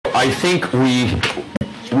I think we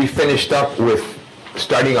finished up with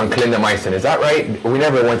starting on clindamycin. Is that right? We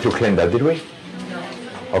never went through clinda, did we? No.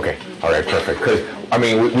 Okay. All right. Perfect. Because I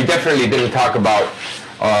mean, we definitely didn't talk about.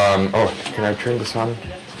 Oh, can I turn this on?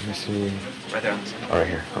 Let me see. Right there on the side. Oh, right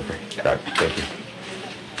here. Okay. Got it. Thank you.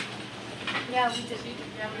 Yeah, we did.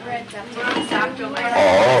 We're at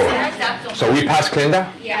Daptomycin. Oh. So we passed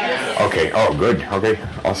clinda? Yeah. Okay. Oh, good. Okay.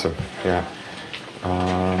 Awesome. Yeah.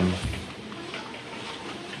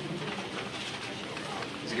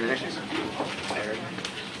 Is it good issues?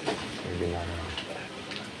 Maybe not.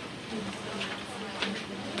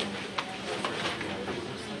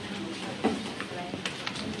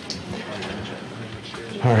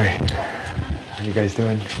 All right. How you guys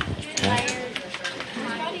doing? Yeah?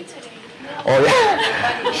 Oh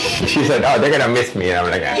yeah. She said, "Oh, they're gonna miss me," and I'm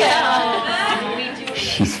like, ah. Yeah.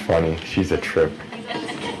 She's funny. She's a trip.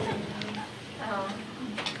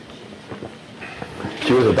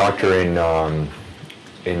 She was a doctor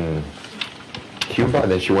in Cuba,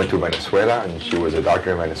 and then she went to Venezuela, and she was a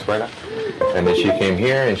doctor in Venezuela, and then she came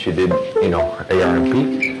here and she did, ARMP,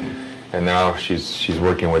 and now she's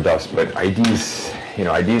working with us. But ID's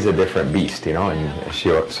a different beast, and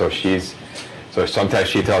so sometimes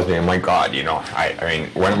she tells me, "Oh my God, I mean,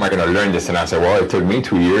 when am I going to learn this?" And I say, "Well, it took me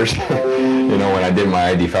 2 years, when I did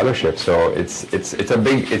my ID fellowship." So ID's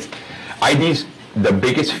the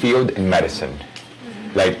biggest field in medicine.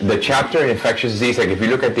 Like the chapter in infectious disease, like if you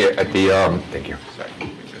look at the thank you.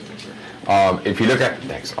 Sorry. If you look at,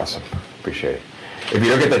 thanks, awesome, appreciate it. If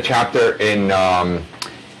you look at the chapter in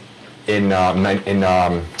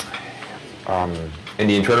the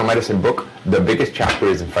internal medicine book, the biggest chapter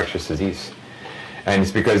is infectious disease, and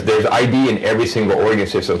it's because there's ID in every single organ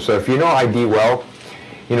system. So if you know ID well,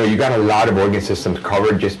 you got a lot of organ systems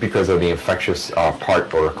covered just because of the infectious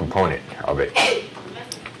part or component of it.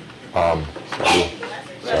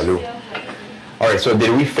 Salud. All right, so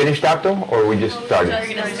did we finish Dapto or we just started?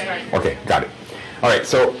 Okay, got it. All right,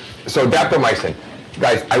 so daptomycin.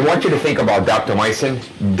 Guys, I want you to think about daptomycin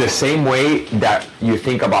the same way that you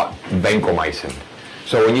think about vancomycin.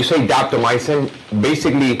 So when you say daptomycin,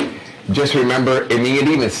 basically just remember, it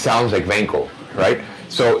even sounds like vanco, right?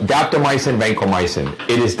 So daptomycin, vancomycin,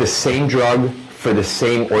 it is the same drug for the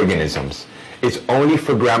same organisms. It's only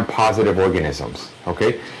for gram-positive organisms,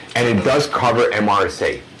 okay? And it does cover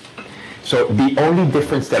MRSA. So the only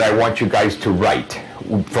difference that I want you guys to write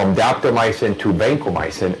from daptomycin to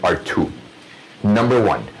vancomycin are two. Number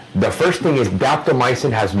one, the first thing is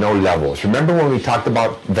daptomycin has no levels. Remember when we talked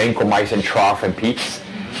about vancomycin trough and peaks?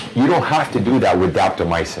 You don't have to do that with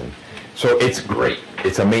daptomycin. So it's great.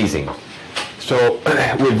 It's amazing. So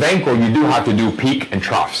with vanco, you do have to do peak and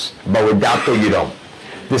troughs, but with dapto, you don't.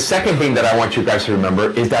 The second thing that I want you guys to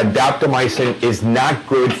remember is that daptomycin is not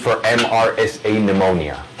good for MRSA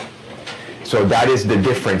pneumonia. So that is the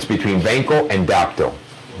difference between vanco and dapto.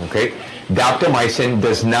 Okay? Daptomycin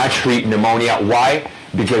does not treat pneumonia. Why?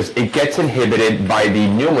 Because it gets inhibited by the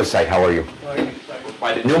pneumocyte. How are you?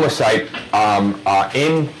 By the pneumocyte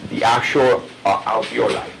in the actual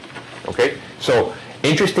alveoli. Okay? So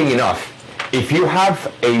interesting enough, if you have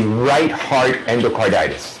a right heart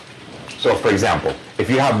endocarditis, so for example, if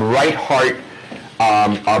you have right heart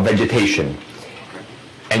vegetation,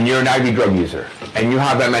 and you're an IV drug user, and you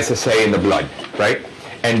have MSSA in the blood, right?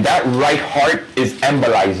 And that right heart is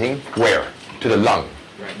embolizing where? To the lung,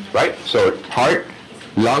 right? So heart,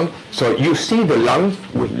 lung. So you see the lung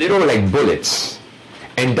with little like bullets,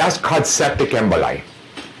 and that's called septic emboli.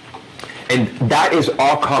 And that is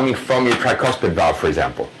all coming from your tricuspid valve, for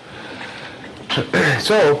example.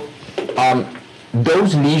 So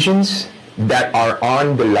those lesions that are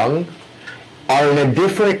on the lung are in a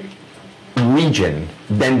different region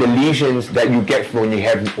than the lesions that you get when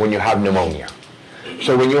you have pneumonia.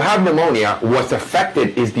 So when you have pneumonia, what's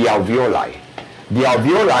affected is the alveoli. The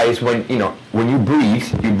alveoli is when you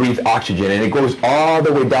breathe oxygen, and it goes all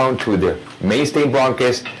the way down to the mainstem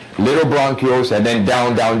bronchus, little bronchioles, and then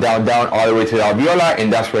down, all the way to the alveoli,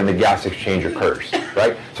 and that's when the gas exchange occurs,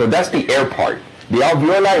 right? So that's the air part. The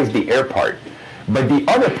alveoli is the air part. But the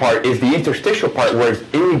other part is the interstitial part where it's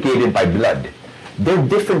irrigated by blood. They're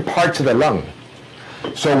different parts of the lung.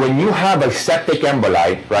 So when you have a septic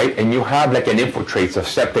emboli, right, and you have like an infiltrates of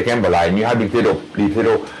septic emboli, and you have these little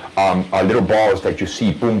balls that you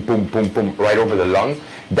see, boom, boom, boom, boom, right over the lung,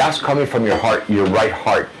 that's coming from your heart, your right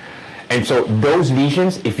heart. And so those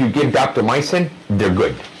lesions, if you give daptomycin, they're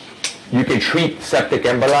good. You can treat septic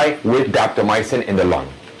emboli with daptomycin in the lung.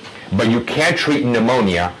 But you can't treat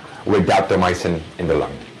pneumonia with daptomycin in the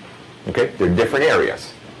lung. Okay? They're different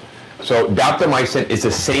areas. So daptomycin is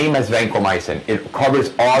the same as vancomycin. It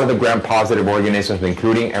covers all of the gram-positive organisms,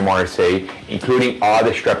 including MRSA, including all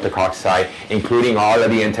the streptococci, including all of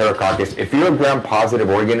the enterococcus. If you're a gram-positive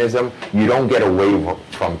organism, you don't get away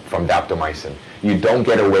from daptomycin. You don't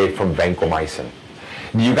get away from vancomycin.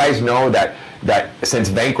 Do you guys know that since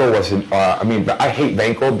vanco was, I hate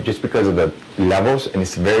vanco just because of the levels, and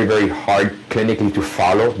it's very, very hard clinically to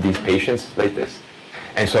follow these patients like this.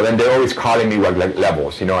 And so then they're always calling me like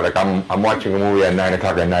levels, like I'm watching a movie at 9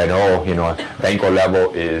 o'clock at night, vanco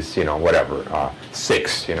level is, whatever,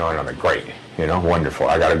 6, and I'm like, great, wonderful.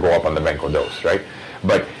 I got to go up on the vanco dose, right?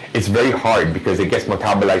 But it's very hard because it gets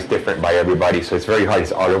metabolized different by everybody, so it's very hard.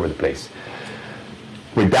 It's all over the place.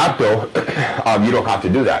 With Dapto, you don't have to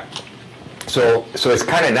do that. So it's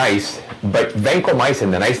kind of nice, but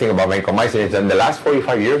vancomycin, the nice thing about vancomycin is that in the last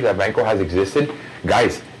 45 years that vanco has existed,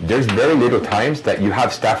 guys, there's very little times that you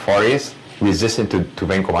have Staph aureus resistant to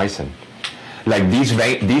vancomycin. Like these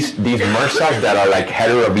MRSAs that are like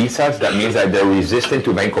heterovisas, that means that they're resistant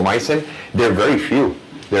to vancomycin, they're very few.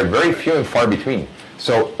 They're very few and far between.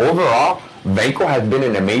 So overall, vanco has been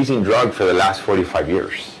an amazing drug for the last 45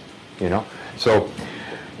 years, So,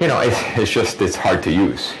 it's hard to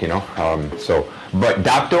use, but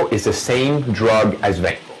Dapto is the same drug as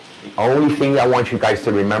vanco. The only thing I want you guys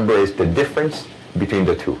to remember is the difference between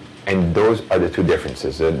the two. And those are the two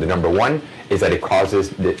differences. The number one is that it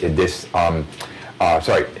causes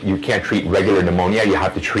you can't treat regular pneumonia. You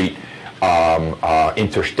have to treat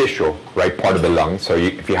interstitial, right, part of the lung. So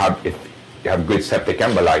if you have good septic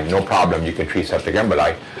emboli, no problem, you can treat septic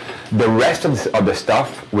emboli. The rest of the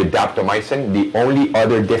stuff with daptomycin, the only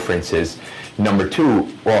other difference is number two.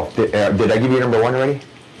 Well, did I give you number one already?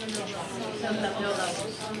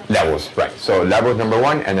 Levels, right. So levels number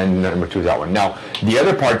one, and then number two is that one. Now, the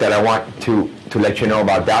other part that I want to let you know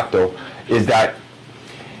about Dapto is that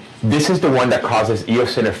this is the one that causes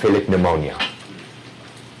eosinophilic pneumonia.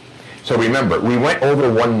 So remember, we went over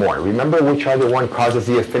one more. Remember which other one causes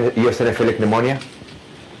eosinophilic pneumonia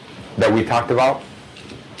that we talked about?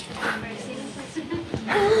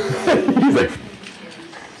 He's like,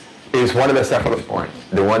 is one of the cephalosporins.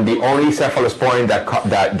 The only cephalosporin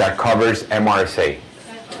that covers MRSA.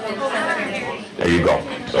 There you go.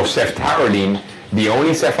 So ceftaroline, the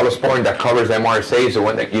only cephalosporin that covers MRSA is the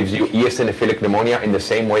one that gives you eosinophilic pneumonia in the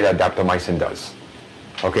same way that daptomycin does.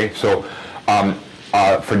 Okay, so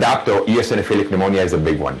for Dapto, eosinophilic pneumonia is a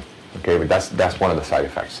big one. Okay, but that's one of the side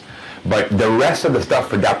effects. But the rest of the stuff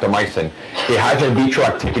for daptomycin, it has in vitro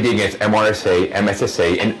activity against MRSA,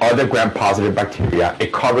 MSSA, and other gram-positive bacteria.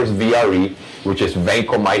 It covers VRE, which is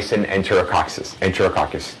vancomycin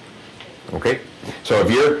enterococcus. Okay? So if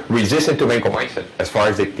you're resistant to vancomycin, as far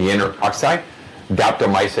as the enterococci,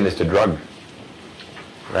 daptomycin is the drug.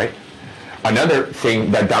 Right? Another thing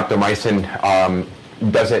that daptomycin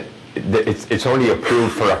doesn't, it's only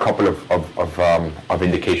approved for a couple of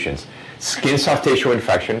indications. Skin soft tissue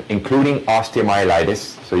infection, including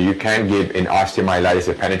osteomyelitis. So you can give in osteomyelitis,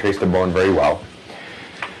 it penetrates the bone very well.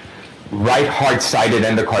 Right heart-sided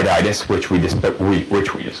endocarditis, which we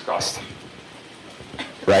discussed.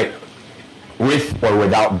 Right? With or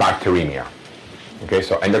without bacteremia. Okay,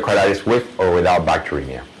 so endocarditis with or without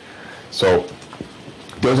bacteremia. So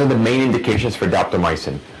those are the main indications for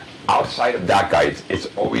daptomycin. Outside of that, guys, it's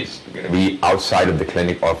always going to be outside of the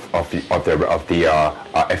clinic of the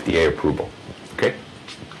FDA approval. Okay.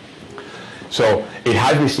 So it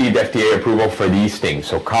has received FDA approval for these things.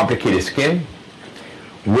 So complicated skin,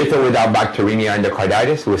 with or without bacteremia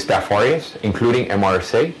endocarditis with Staph aureus, including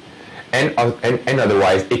MRSA, and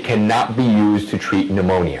otherwise, it cannot be used to treat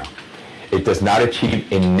pneumonia. It does not achieve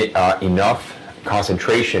enough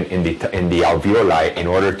concentration in the alveoli in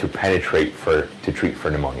order to penetrate to treat for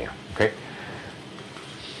pneumonia. Okay.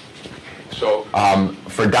 So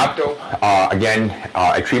for Dapto, again,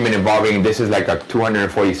 a treatment involving, this is like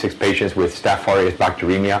 246 patients with Staph aureus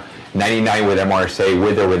bacteremia, 99 with MRSA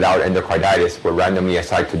with or without endocarditis were randomly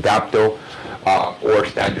assigned to Dapto or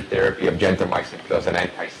standard therapy of gentamicin plus an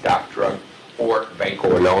anti-staph drug or vanco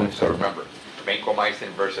alone. So remember, vancomycin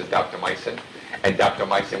versus daptomycin. And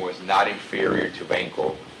daptomycin was not inferior to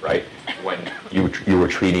vanco, right, when you were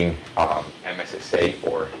treating MSSA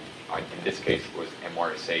or, in this case, it was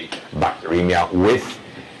MRSA bacteremia with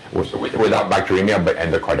or without bacteremia, but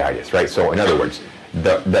endocarditis, right? So in other words,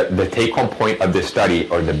 the take-home point of this study,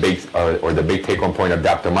 or the big take-home point of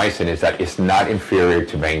daptomycin, is that it's not inferior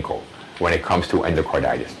to vanco when it comes to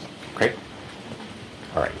endocarditis. Okay.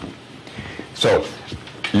 All right. So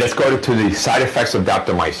let's go to the side effects of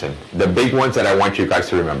daptomycin. The big ones that I want you guys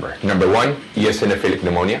to remember. Number one, eosinophilic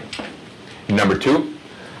pneumonia. Number two,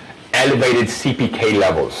 elevated CPK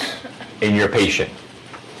levels. in your patient.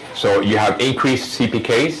 So you have increased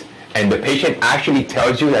CPKs, and the patient actually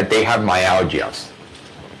tells you that they have myalgias.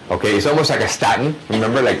 Okay, it's almost like a statin.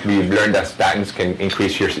 Remember, like we've learned that statins can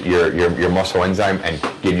increase your muscle enzyme and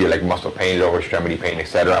give you like muscle pain, lower extremity pain,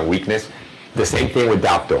 etc., and weakness. The same thing with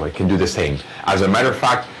Dapto. It can do the same. As a matter of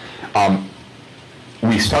fact,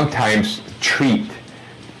 we sometimes treat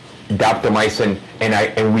daptomycin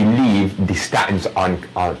and we leave the statins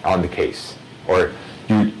on the case. Or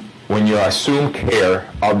when you assume care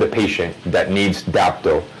of the patient that needs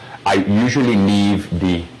Dapto, I usually leave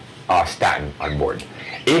the statin on board.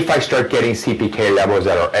 If I start getting CPK levels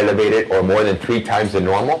that are elevated or more than 3 times the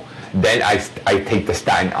normal, then I take the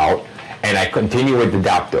statin out and I continue with the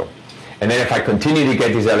Dapto. And then if I continue to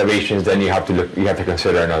get these elevations, then you have to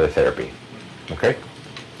consider another therapy. Okay?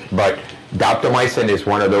 But daptomycin is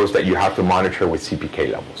one of those that you have to monitor with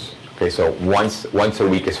CPK levels. Okay, so once a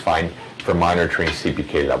week is fine for monitoring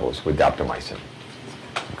CPK levels with daptomycin.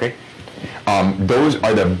 Okay? Those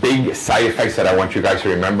are the big side effects that I want you guys to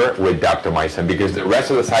remember with daptomycin, because the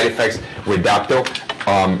rest of the side effects with Dapto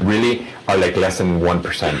really are like less than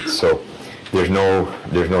 1%. So there's no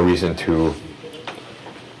reason to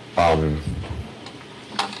let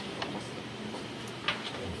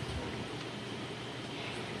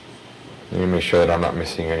me make sure that I'm not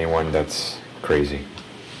missing anyone that's crazy.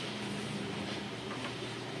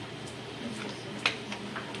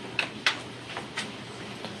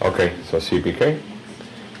 Okay, so CPK,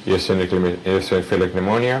 eosinophilic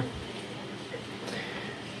pneumonia.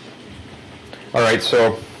 All right,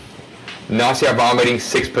 so nausea, vomiting,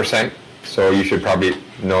 6%. So you should probably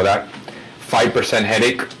know that. 5%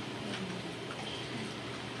 headache.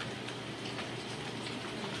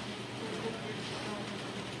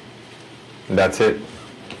 That's it.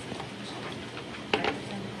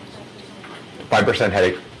 5%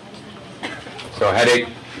 headache. So headache,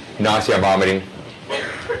 nausea, vomiting.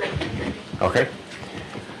 Okay.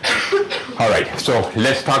 All right. So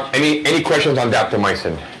let's talk. Any questions on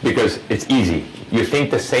daptomycin? Because it's easy. You think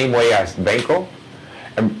the same way as Vanco.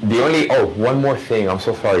 And the only one more thing. I'm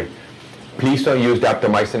so sorry. Please don't use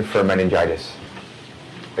daptomycin for meningitis.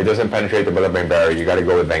 It doesn't penetrate the blood-brain barrier. You got to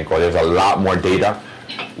go with Vanco. There's a lot more data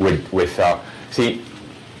see,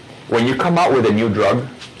 when you come out with a new drug,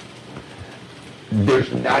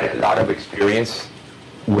 there's not a lot of experience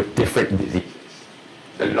with different diseases.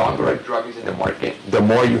 The longer a drug is in the market, the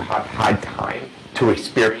more you have had time to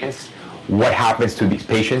experience what happens to these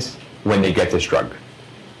patients when they get this drug.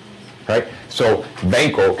 Right? So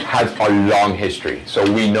Vanco has a long history, so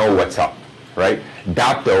we know what's up. Right?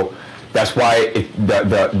 Dapto, that's why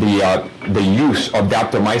the use of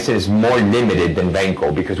daptomycin is more limited than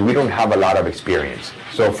Vanco, because we don't have a lot of experience.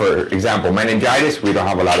 So for example, meningitis, we don't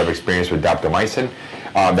have a lot of experience with daptomycin.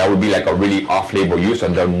 That would be like a really off-label use,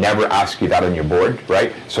 and they'll never ask you that on your board,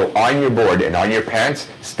 right? So on your board and on your pants,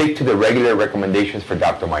 stick to the regular recommendations for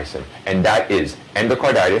daptomycin, and that is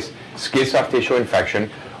endocarditis, skin soft tissue infection,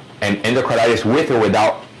 and endocarditis with or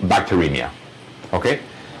without bacteremia. Okay?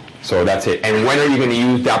 So that's it. And when are you going to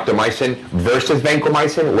use daptomycin versus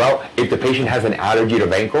vancomycin? Well, if the patient has an allergy to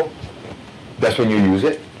Vanco, that's when you use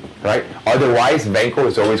it, right? Otherwise, Vanco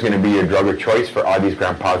is always going to be your drug of choice for all these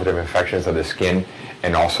gram-positive infections of the skin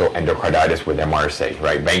and also endocarditis with MRSA,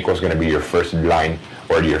 right? Vanco is going to be your first line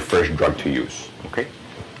or your first drug to use, okay?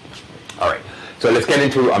 All right, so let's get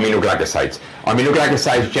into aminoglycosides.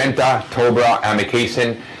 Aminoglycosides, Genta, Tobra,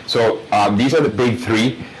 amikacin. So these are the big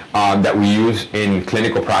 3 that we use in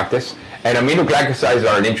clinical practice. And aminoglycosides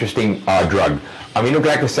are an interesting drug.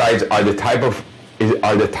 Aminoglycosides are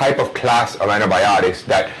the type of class of antibiotics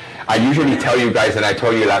that I usually tell you guys, and I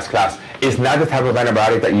told you last class, is not the type of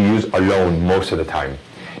antibiotic that you use alone most of the time.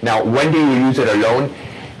 Now, when do you use it alone?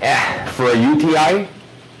 For a UTI,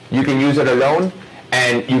 you can use it alone,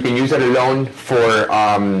 and you can use it alone for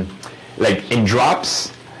like in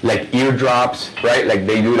drops, like ear drops, right? Like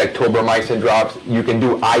they do like tobramycin drops. You can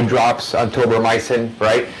do eye drops on tobramycin,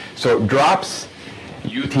 right? So drops,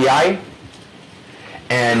 UTI,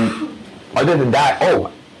 and other than that,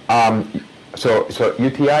 so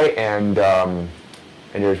UTI and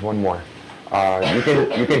there's one more. You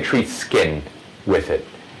can treat skin with it,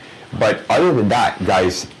 but other than that,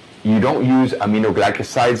 guys, you don't use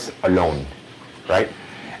aminoglycosides alone, right?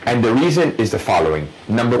 And the reason is the following.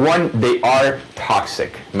 Number one, they are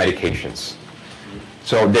toxic medications.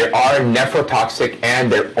 So there are nephrotoxic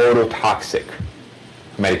and they're ototoxic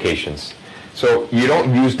medications. So you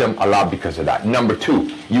don't use them a lot because of that. Number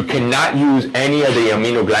two, you cannot use any of the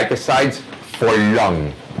aminoglycosides for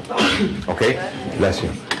lung. Okay? Bless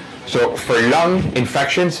you. So for lung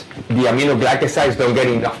infections, the aminoglycosides don't get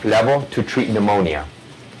enough level to treat pneumonia.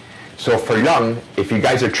 So for lung, if you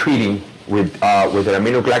guys are treating with an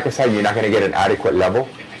aminoglycoside, you're not going to get an adequate level,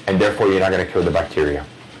 and therefore you're not going to kill the bacteria.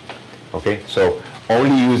 Okay, so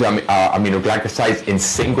only use aminoglycosides in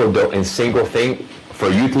single thing for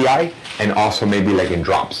UTI, and also maybe like in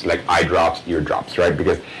drops, like eye drops, ear drops, right?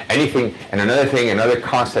 Because anything, and another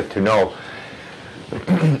concept to know,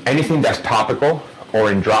 anything that's topical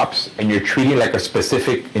or in drops, and you're treating like a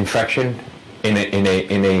specific infection in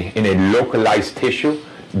a localized tissue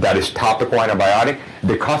that is topical antibiotic,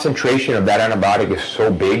 the concentration of that antibiotic is so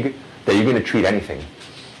big that you're going to treat anything.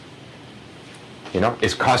 You know,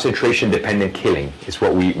 it's concentration dependent killing. It's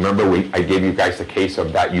what we remember. I gave you guys the case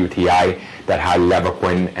of that UTI that had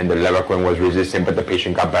Levaquin, and the Levaquin was resistant, but the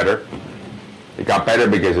patient got better. It got better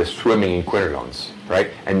because it's swimming in quinolones,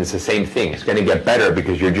 right? And it's the same thing. It's going to get better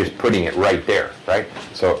because you're just putting it right there, right?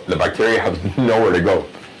 So the bacteria have nowhere to go,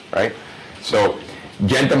 right? So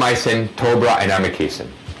gentamicin, Tobra, and amikacin.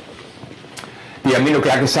 The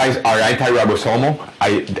aminoglycosides are anti-ribosomal.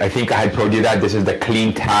 I think I had told you that. This is the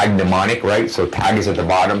clean tag mnemonic, right? So tag is at the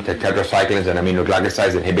bottom, tetracyclines and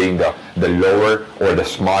aminoglycosides inhibiting the lower or the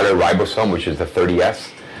smaller ribosome, which is the 30S,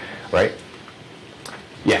 right?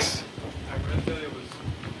 Yes? I read that it was,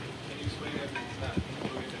 can you explain that it's not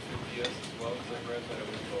including the 50S as well? Because I read that it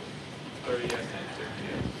was both 30S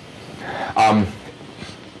and 50S.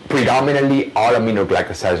 Predominantly, all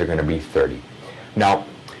aminoglycosides are going to be 30. Now,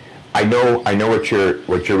 I know what you're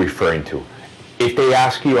referring to. If they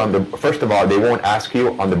ask you on the, first of all, they won't ask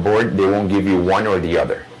you on the board, they won't give you one or the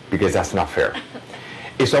other, because that's not fair.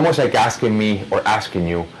 It's almost like asking me or asking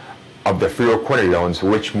you of the fluoroquinolones,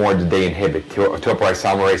 which more do they inhibit,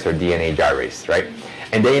 topoisomerase or DNA gyrase, right?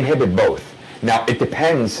 And they inhibit both. Now, it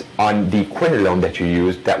depends on the quinolone that you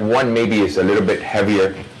use. That one maybe is a little bit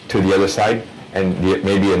heavier to the other side, and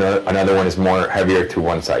maybe another one is more heavier to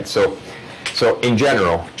one side. So in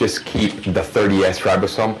general, just keep the 30S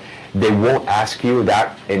ribosome. They won't ask you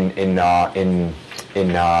that on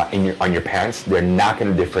your pants. They're not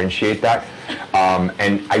going to differentiate that,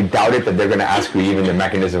 and I doubt it that they're going to ask you even the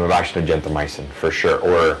mechanism of action of gentamicin for sure,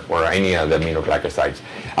 or any of the aminoglycosides.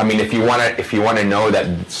 I mean, if you want to know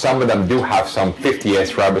that some of them do have some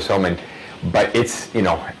 50S ribosome, but it's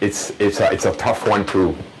a tough one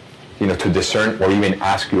to discern or even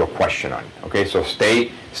ask you a question on. Okay, so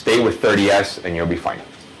stay with 30S and you'll be fine.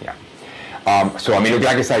 Yeah. So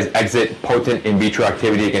aminoglycosides exit potent in vitro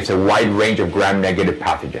activity against a wide range of gram-negative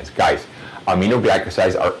pathogens. Guys,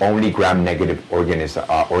 aminoglycosides are only gram-negative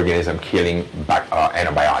organism-killing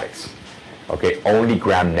antibiotics. Okay, only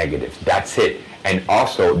gram-negative. That's it. And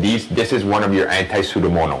also, this is one of your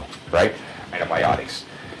anti-pseudomonal, right? Antibiotics.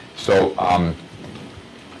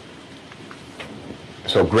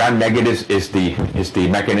 So gram-negatives is the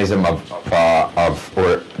mechanism or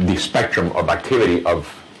the spectrum of activity of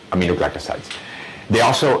aminoglycosides. They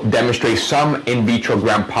also demonstrate some in vitro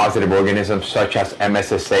gram-positive organisms such as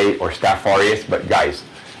MSSA or Staph aureus. But guys,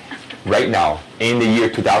 right now in the year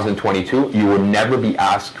 2022, you will never be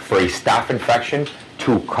asked for a staph infection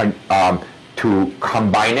to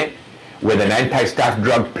combine it with an anti-staph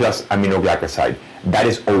drug plus aminoglycoside. That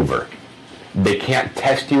is over. They can't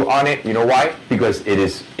test you on it. You know why? Because it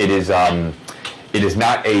is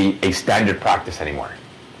not a standard practice anymore.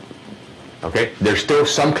 Okay, there's still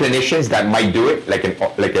some clinicians that might do it, like an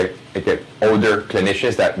older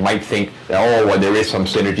clinicians that might think that, oh, well, there is some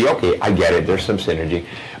synergy. Okay, I get it. There's some synergy,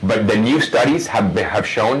 but the new studies have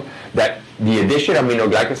shown that the addition of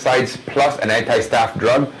aminoglycosides plus an anti-staph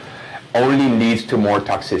drug only leads to more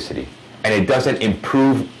toxicity, and it doesn't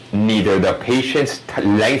improve neither the patient's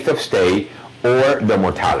length of stay or the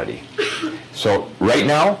mortality. So right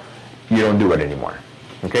now, you don't do it anymore.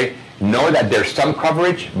 Okay? Know that there's some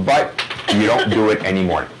coverage, but you don't do it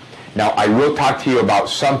anymore. Now, I will talk to you about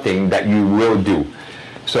something that you will do.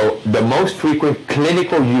 So the most frequent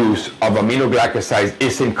clinical use of aminoglycosides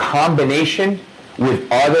is in combination with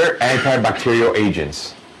other antibacterial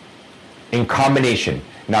agents. In combination.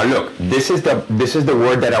 Now look, this is the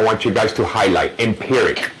word that I want you guys to highlight,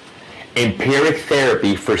 empiric. Empiric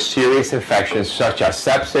therapy for serious infections such as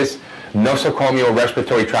sepsis, nosocomial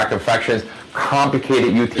respiratory tract infections,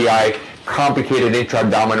 complicated UTI, complicated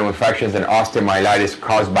intra-abdominal infections, and osteomyelitis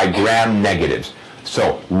caused by gram-negatives.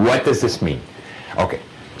 So what does this mean? Okay,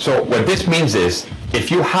 so what this means is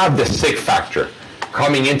if you have the sick factor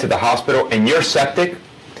coming into the hospital and you're septic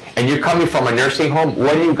and you're coming from a nursing home,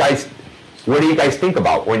 what do you guys think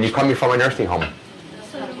about when you're coming from a nursing home?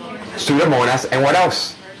 Pseudomonas, and what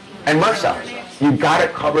else? And MRSA. You got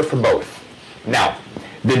it covered for both. Now,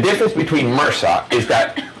 the difference between MRSA is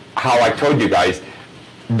that, how I told you guys,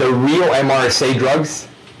 the real MRSA drugs,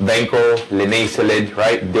 Vanco, linaclid,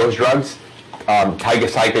 right? Those drugs,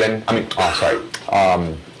 tigecycline,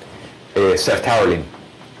 ceftaroline.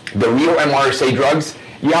 The real MRSA drugs,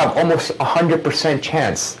 you have almost 100%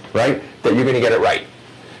 chance, right, that you're going to get it right.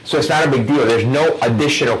 So it's not a big deal. There's no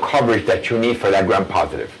additional coverage that you need for that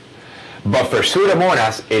gram-positive. But for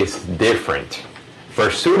Pseudomonas, it's different. For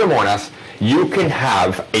Pseudomonas, you can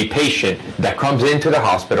have a patient that comes into the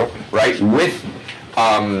hospital, right, with,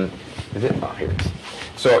 is it? Oh, here it is.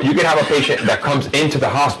 So you can have a patient that comes into the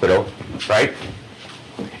hospital, right,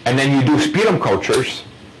 and then you do sputum cultures,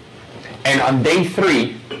 and on day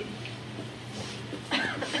 3,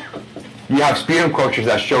 you have sputum cultures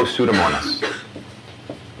that show Pseudomonas,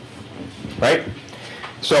 right?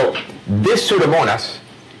 So this Pseudomonas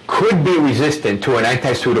could be resistant to an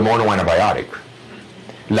anti-Pseudomonas antibiotic,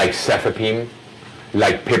 like cefepime,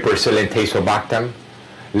 like piperacillin tazobactam,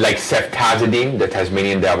 like ceftazidime, the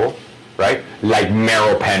Tasmanian devil, right? Like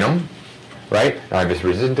meropenem, right? Now, if it's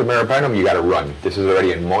resistant to meropenem, you got to run. This is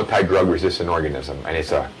already a multi-drug resistant organism, and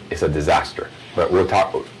it's a disaster. But we'll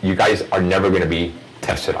talk. You guys are never going to be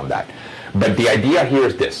tested on that. But the idea here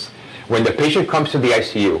is this: when the patient comes to the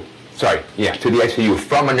ICU, to the ICU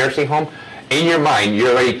from a nursing home, in your mind,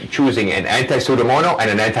 you're already choosing an anti-Pseudomonas and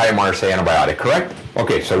an anti-MRSA antibiotic, correct?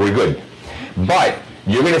 Okay, so we're good. But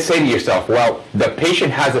you're going to say to yourself, well, the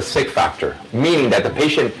patient has a sick factor, meaning that the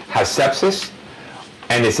patient has sepsis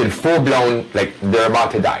and it's in full-blown, like they're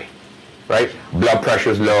about to die, right? Blood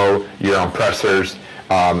pressure's low, you're on pressors,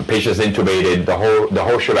 patient's intubated, the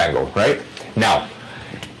whole shebang, right? Now,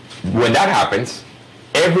 when that happens,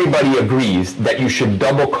 everybody agrees that you should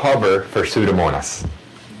double cover for Pseudomonas.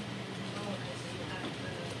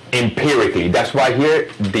 Empirically. That's why here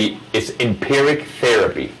it's empiric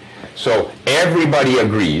therapy. So everybody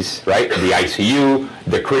agrees, right? The ICU,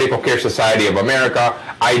 the Critical Care Society of America,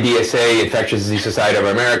 IDSA, Infectious Disease Society of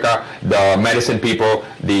America, the medicine people,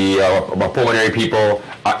 the pulmonary people,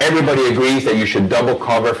 everybody agrees that you should double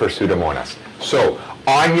cover for Pseudomonas. So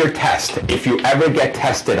on your test, if you ever get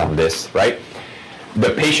tested on this, right, the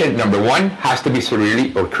patient, number 1, has to be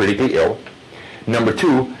severely or critically ill. Number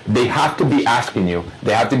 2, they have to be asking you,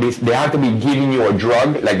 they have to be giving you a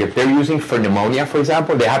drug, like if they're using for pneumonia, for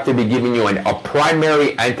example, they have to be giving you a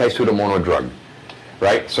primary anti-Pseudomonas drug,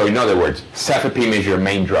 right? So in other words, cefepime is your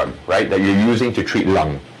main drug, right, that you're using to treat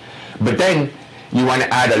lung. But then you want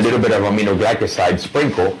to add a little bit of aminoglycoside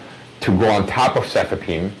sprinkle to go on top of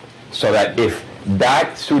cefepime, so that if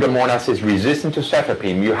that Pseudomonas is resistant to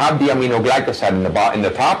cefepime, you have the aminoglycoside in the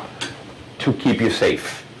top to keep you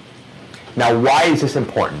safe. Now, why is this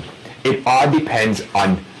important? It all depends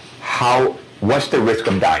on what's the risk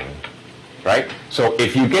of dying, right? So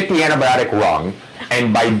if you get the antibiotic wrong,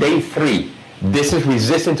 and by day 3, this is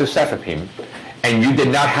resistant to cefepime, and you did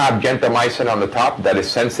not have gentamicin on the top that is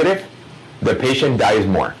sensitive, the patient dies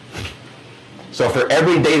more. So for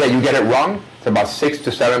every day that you get it wrong, it's about 6 to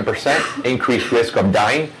 7% increased risk of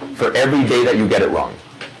dying for every day that you get it wrong.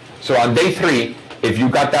 So on day 3, if you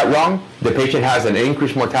got that wrong, the patient has an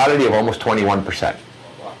increased mortality of almost 21%.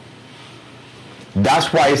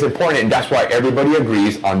 That's why it's important, and that's why everybody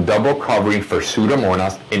agrees on double covering for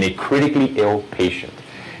Pseudomonas in a critically ill patient.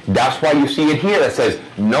 That's why you see it here that says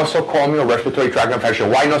nosocomial respiratory tract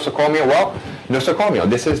infection. Why nosocomial? Well, nosocomial,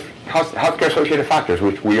 this is healthcare-associated factors,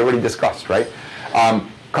 which we already discussed, right?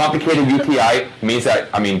 Complicated UTI means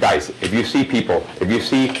that, guys, if you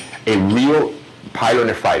see a real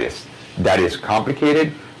pyelonephritis that is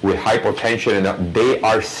complicated with hypotension, and they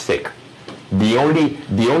are sick. The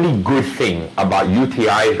only good thing about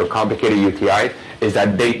UTIs or complicated UTIs is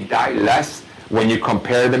that they die less when you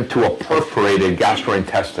compare them to a perforated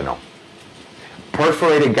gastrointestinal.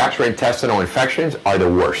 Perforated gastrointestinal infections are the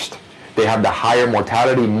worst. They have the higher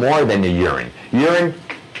mortality more than the urine. Urine,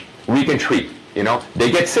 we can treat,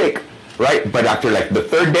 They get sick, right? But after like the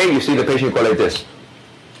 3rd day, you see the patient go like this.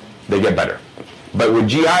 They get better. But with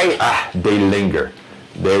GI, they linger.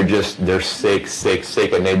 They're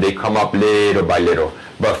sick, and then they come up little by little.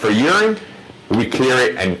 But for urine, we clear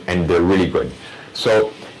it, and they're really good.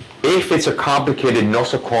 So if it's a complicated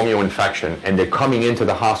nosocomial infection and they're coming into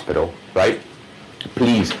the hospital, right,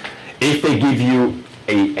 please, if they give you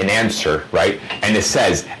an answer, right, and it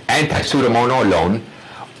says anti-Pseudomonas alone,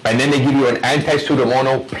 and then they give you an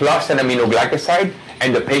anti-Pseudomonas plus an aminoglycoside,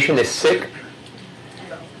 and the patient is sick,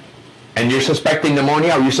 and you're suspecting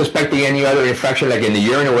pneumonia, or you're suspecting any other infection like in the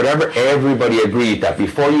urine or whatever, everybody agrees that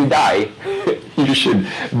before you die, you should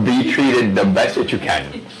be treated the best that you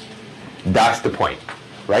can. That's the point,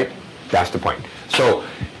 right? That's the point. So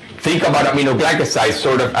think about aminoglycosides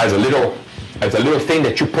sort of as a little It's a little thing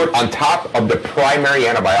that you put on top of the primary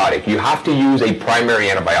antibiotic. You have to use a primary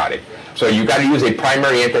antibiotic. So you got to use a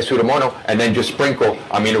primary anti-Pseudomonas and then just sprinkle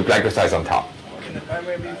aminoglycosides on top. Can the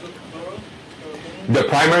primary be fluoroquinolone? The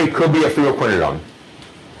primary could be a fluoroquinolone.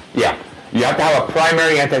 Yeah, you have to have a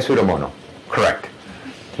primary anti-Pseudomonas. Correct.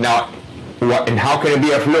 Now, what and how can it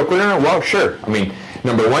be a fluoroquinolone? Well, sure. I mean,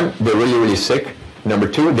 number one, they're really, really sick. Number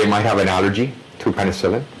two, they might have an allergy to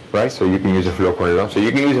penicillin, right? So you can use a fluoroquinolone. So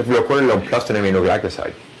you can use a fluoroquinolone plus an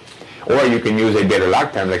aminoglycoside. Or you can use a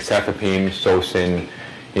beta-lactam like cefepime, Sosin,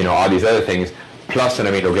 all these other things, plus an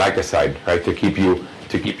aminoglycoside, right, to keep you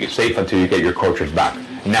safe until you get your cultures back.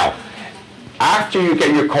 Now, after you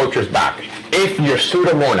get your cultures back, if your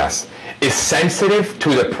Pseudomonas is sensitive to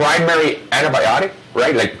the primary antibiotic,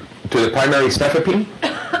 right, like to the primary cefepime,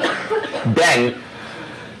 then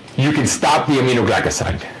you can stop the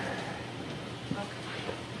aminoglycoside.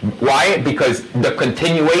 Why? Because the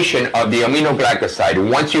continuation of the aminoglycoside,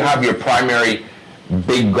 once you have your primary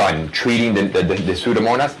big gun treating the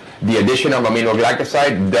Pseudomonas, the addition of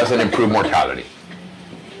aminoglycoside doesn't improve mortality.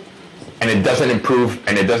 And it doesn't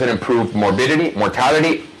improve morbidity,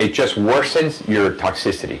 mortality, it just worsens your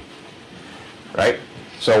toxicity. Right?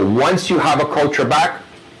 So once you have a culture back,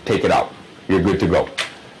 take it out. You're good to go.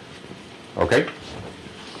 Okay?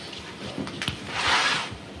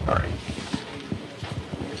 All right.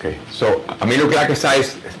 Okay, so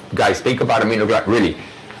aminoglycosides, guys, think about really,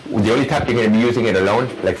 the only time you're going to be using it alone,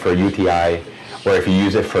 like for UTI, or if you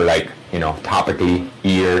use it for topically,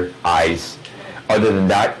 ear, eyes, other than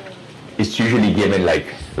that, it's usually given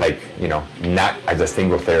not as a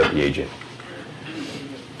single therapy agent.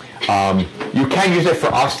 You can use it for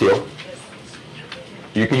osteo.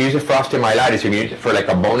 You can use it for osteomyelitis. You can use it for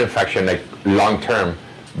a bone infection, long term.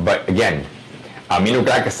 But again,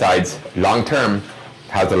 aminoglycosides long term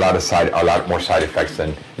has a lot more side effects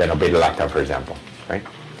than a beta-lactam, for example, right?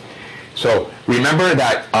 So remember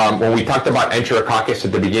that when we talked about Enterococcus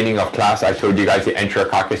at the beginning of class, I told you guys that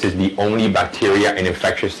Enterococcus is the only bacteria in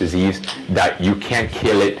infectious disease that you can't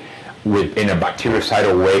kill it in a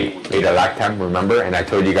bactericidal way, beta-lactam, remember? And I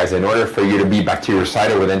told you guys in order for you to be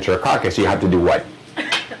bactericidal with Enterococcus, you have to do what?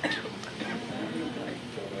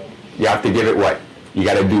 You have to give it what? You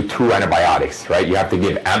got to do 2 antibiotics, right? You have to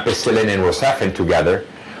give ampicillin and rocephin together,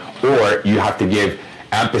 or you have to give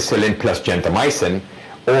ampicillin plus gentamicin,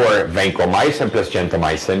 or vancomycin plus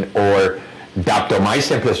gentamicin, or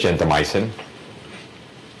daptomycin plus gentamicin,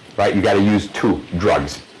 right? You got to use 2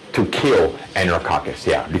 drugs to kill Enterococcus,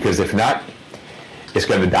 yeah, because if not, it's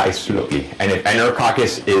going to die slowly. And if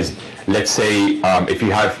Enterococcus is, let's say, if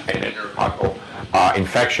you have an enterococcal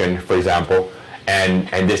infection, for example,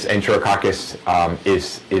 and this Enterococcus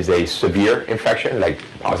is a severe infection, like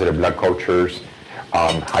positive blood cultures,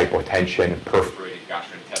 hypotension, perforated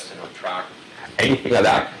gastrointestinal tract, anything like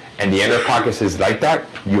that, and the Enterococcus is like that,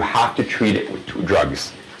 you have to treat it with 2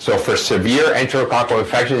 drugs. So for severe enterococcal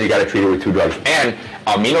infections, you got to treat it with 2 drugs. And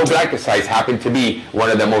aminoglycosides happen to be one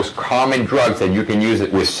of the most common drugs that you can use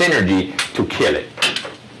it with synergy to kill it.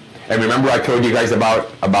 And remember, I told you guys about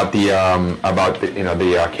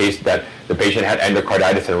the case that the patient had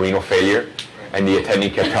endocarditis and renal failure, and the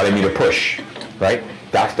attending kept telling me to push, right?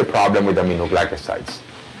 That's the problem with aminoglycosides,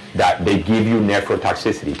 that they give you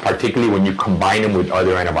nephrotoxicity, particularly when you combine them with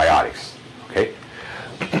other antibiotics. Okay.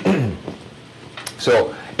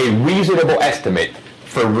 So a reasonable estimate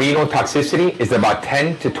for renal toxicity is about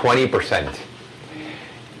 10 to 20%.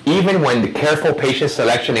 Even when the careful patient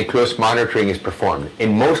selection and close monitoring is performed.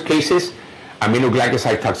 In most cases,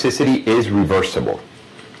 aminoglycoside toxicity is reversible.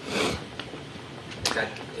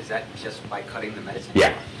 Is that just by cutting the medicine?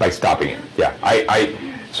 Yeah, by stopping it. Yeah,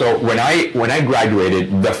 so when I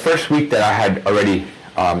graduated, the first week that I had already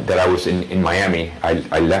that I was in Miami,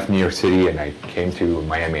 I left New York City and I came to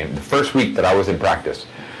Miami. And the first week that I was in practice,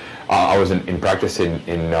 I was in practice in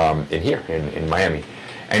here in Miami,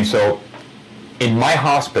 and so. In my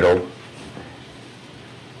hospital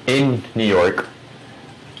in New York,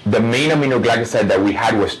 the main aminoglycoside that we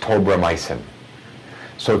had was tobramycin.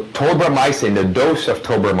 So tobramycin, the dose of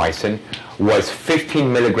tobramycin was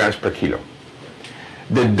 15 milligrams per kilo.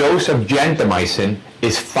 The dose of gentamicin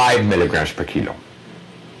is 5 milligrams per kilo.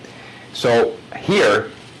 So here,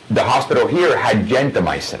 the hospital here had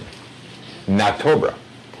gentamicin, not tobra.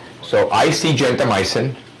 So I see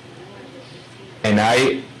gentamicin, and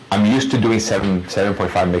I'm used to doing 7.5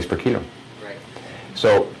 mg per kilo. Right.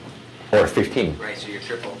 So, or 15. Right, so you're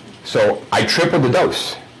triple. So I tripled the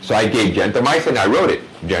dose. So I gave gentamicin, I wrote it.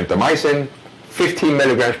 Gentamicin, 15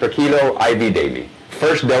 milligrams per kilo, IV daily.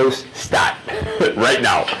 First dose, stat, right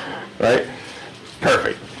now, right?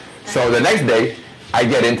 Perfect. So the next day, I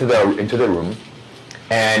get into the room,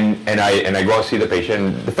 and I go see the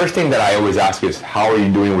patient. The first thing that I always ask is, how are you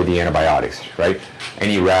doing with the antibiotics, right?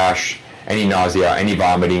 Any rash, any nausea, any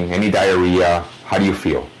vomiting, any diarrhea? How do you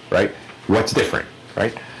feel, right? What's different,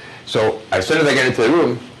 right? So as soon as I get into the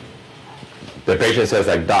room, the patient says,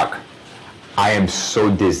 like, "Doc, I am so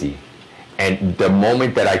dizzy, and the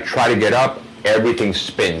moment that I try to get up, everything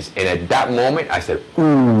spins." And at that moment, I said,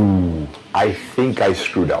 "Ooh, I think I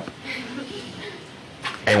screwed up."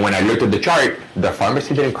 And when I looked at the chart, the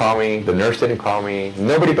pharmacy didn't call me, the nurse didn't call me,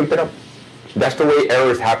 nobody picked it up. That's the way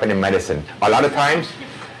errors happen in medicine. A lot of times,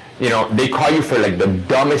 they call you for like the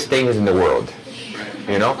dumbest things in the world,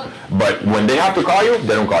 but when they have to call you,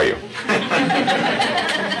 they don't call you.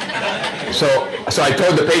 So I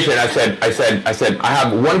told the patient, I said, I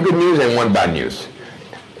have one good news and one bad news.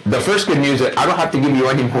 The first good news is I don't have to give you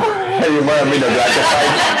any more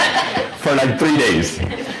aminoglycosides for like 3 days.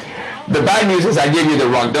 The bad news is I gave you the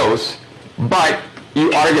wrong dose, but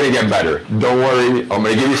you are going to get better. Don't worry. I'm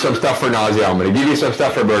going to give you some stuff for nausea. I'm going to give you some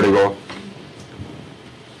stuff for vertigo.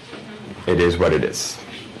 It is what it is,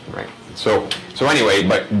 right? So anyway,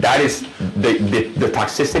 but that is, the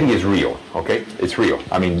toxicity is real, okay? It's real.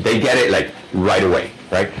 I mean, they get it like right away,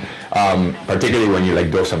 right? Particularly when you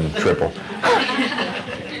like dose them triple.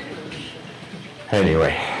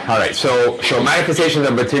 Anyway, all right, so manifestations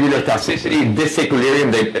of vestibular toxicity,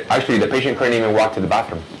 dysequilibrium, actually the patient couldn't even walk to the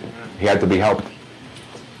bathroom. He had to be helped.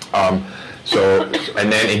 And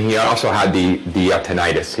he also had the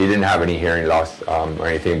tinnitus. He didn't have any hearing loss or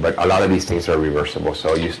anything, but a lot of these things are reversible.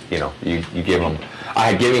 So you give him. I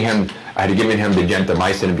had given him the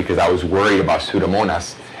gentamicin because I was worried about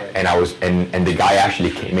Pseudomonas, and the guy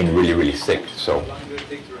actually came in really, really sick. So How long did it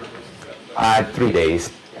take to reverse that? 3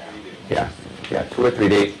 days. Yeah, 2 or 3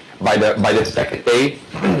 days. By the second day,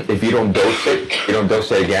 if you don't dose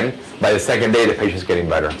it again. By the second day, the patient's getting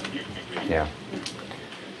better. Yeah.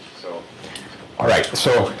 All right,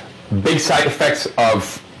 so big side effects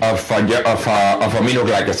of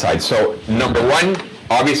aminoglycosides. So number one,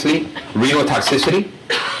 obviously, renal toxicity.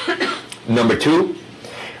 Number two,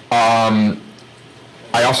 I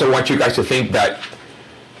also want you guys to think that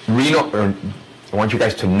I want you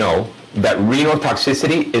guys to know that renal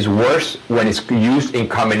toxicity is worse when it's used in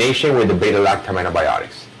combination with the beta-lactam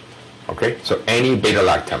antibiotics. Okay, so any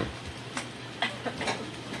beta-lactam.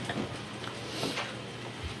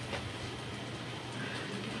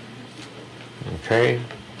 Okay.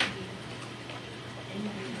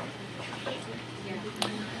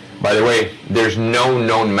 By the way, there's no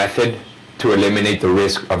known method to eliminate the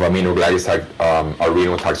risk of aminoglycoside or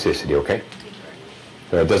renal toxicity, okay?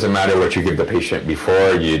 So it doesn't matter what you give the patient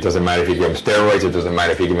before, it doesn't matter if you give them steroids, it doesn't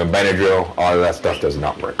matter if you give them Benadryl, all of that stuff does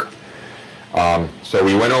not work. So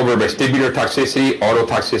we went over vestibular toxicity,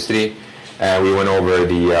 ototoxicity, and we went over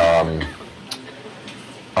the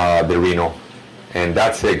renal. And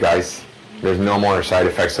that's it, guys. There's no more side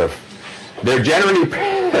effects of. They're generally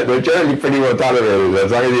pretty well tolerated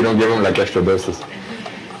as long as you don't give them like extra doses.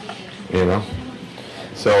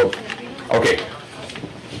 So, okay.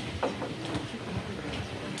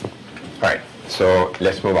 All right. So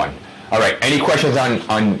let's move on. All right. Any questions on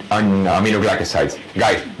aminoglycosides,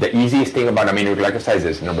 guys? The easiest thing about aminoglycosides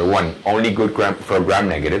is number one, only good for gram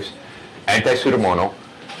negatives, anti-pseudomonal,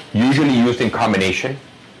 usually used in combination,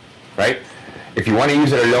 right? If you want to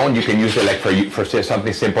use it alone, you can use it like for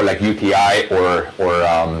something simple like UTI or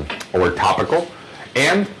topical.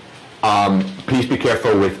 And please be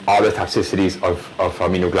careful with all the toxicities of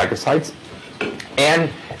aminoglycosides. And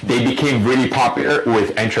they became really popular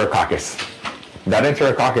with Enterococcus. That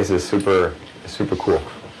Enterococcus is super cool,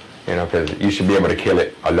 because you should be able to kill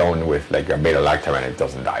it alone with like a beta-lactam and it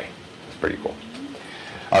doesn't die. It's pretty cool.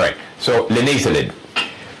 All right, so linezolid.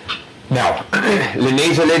 Now,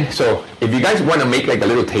 linezolid, so if you guys want to make like a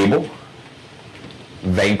little table,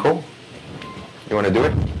 Vanco, you want to do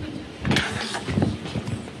it?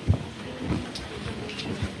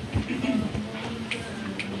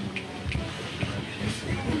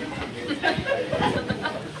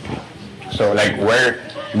 So like where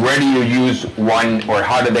do you use one, or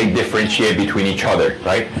how do they differentiate between each other,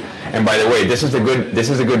 right? And by the way, this is a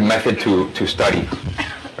good method to study,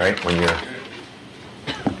 right? When you're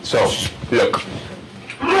So, look.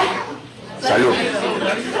 Salud.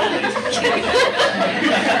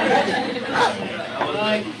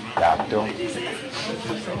 Dapto.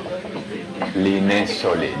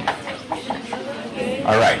 Linezolid.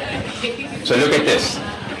 All right. So look at this.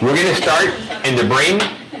 We're going to start in the brain,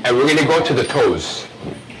 and we're going to go to the toes.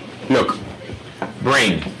 Look.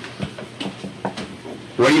 Brain.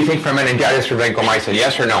 What do you think for meningitis for vancomycin?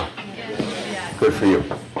 Yes or no? Good for you.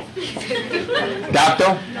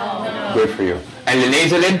 Dapto? No. Good for you. And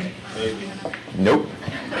linezolid? Maybe. Nope.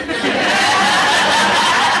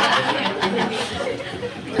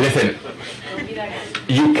 Listen,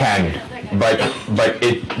 you can, but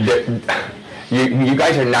you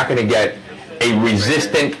guys are not going to get a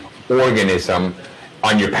resistant organism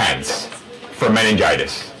on your pants for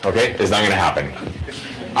meningitis. Okay, it's not going to happen.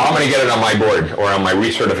 I'm going to get it on my board or on my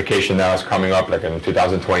recertification that's coming up, like in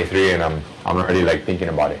 2023, and I'm already like thinking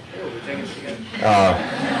about it.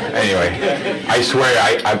 Anyway, I swear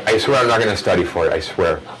I'm not going to study for it. I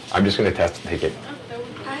swear, I'm just going to test and take it.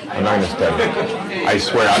 I'm not going to study. I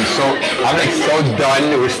swear, I'm like so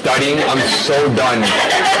done with studying. I'm so done.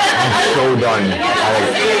 I'm so done.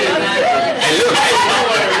 And look,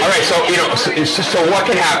 all right. So so what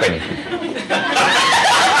can happen?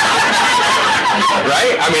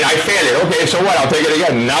 Right? I mean, I failed it. Okay, so what? I'll take it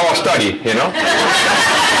again. Now I'll study. If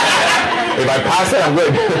I pass it, I'm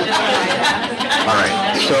good. All right.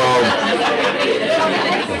 So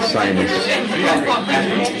sinus.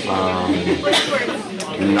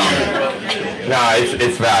 No,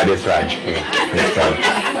 it's bad. It's bad.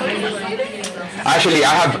 Actually, I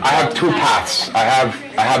have two paths. I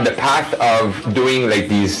have the path of doing like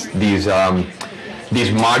these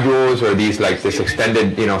modules or this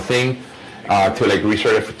extended thing to like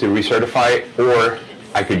recertify, or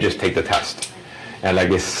I could just take the test. And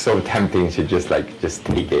like it's so tempting to just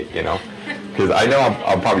take it, because I know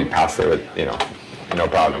I'll probably pass it with no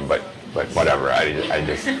problem, but whatever.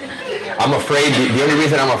 I'm afraid. The only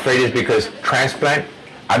reason I'm afraid is because transplant.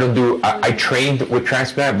 I trained with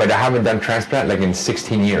transplant, but I haven't done transplant like in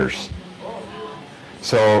 16 years.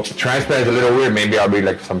 So transplant is a little weird. Maybe I'll be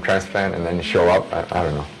like some transplant and then show up. I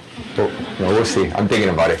don't know. We'll see. I'm thinking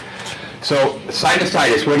about it. So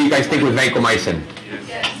sinusitis. What do you guys think with vancomycin?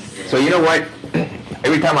 Yes. So you know what?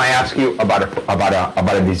 Every time I ask you about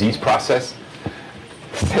a disease process,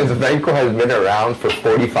 since Vanco has been around for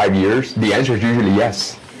 45 years, the answer is usually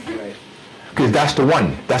yes. Because that's the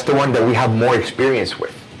one that we have more experience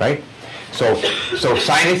with, right? So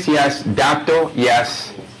sinus, yes. Dapto,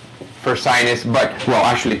 yes, for sinus. But well,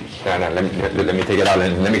 actually, let me take it out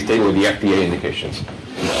and let me stay with the FDA indications.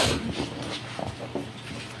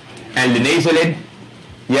 And linezolid,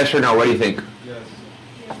 yes or no? What do you think? Yes.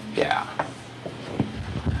 Yeah.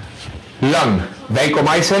 Lung,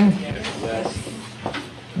 vancomycin? Yes.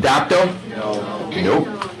 Dapto? No. Nope.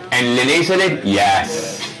 And linezolid?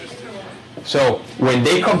 Yes. So when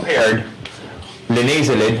they compared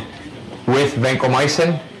linezolid with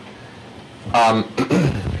vancomycin,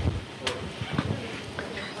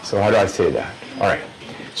 so how do I say that? All right.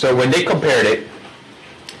 So when they compared it,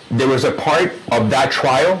 there was a part of that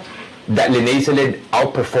trial that linezolid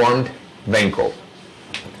outperformed vanco.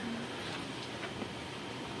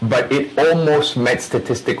 But it almost met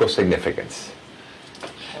statistical significance.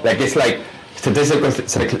 Like it's like statistically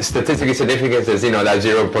significance is that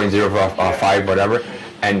 0.05 whatever,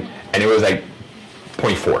 and it was like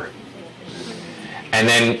 0.4. And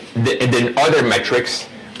then other metrics,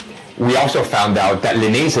 we also found out that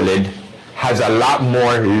linezolid has a lot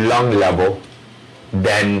more lung level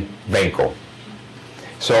than vanco.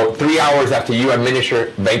 So 3 hours after you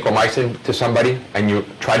administer vancomycin to somebody and you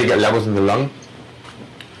try to get levels in the lung,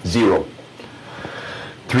 0.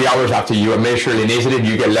 3 hours after you administer linezolid,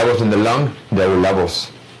 you get levels in the lung, there were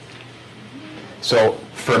levels. So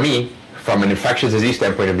for me, from an infectious disease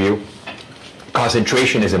standpoint of view,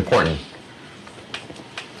 concentration is important.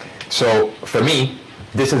 So for me,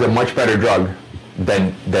 this is a much better drug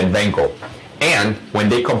than vanco. And when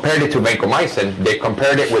they compared it to vancomycin, they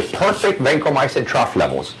compared it with perfect vancomycin trough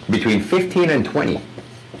levels, between 15 and 20. It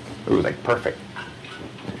was like perfect.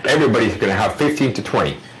 Everybody's going to have 15 to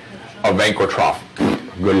 20 of vanco trough.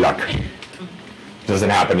 Good luck.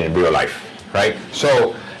 Doesn't happen in real life, right?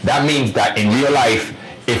 So that means that in real life,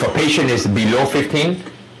 if a patient is below 15,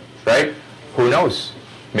 right, who knows?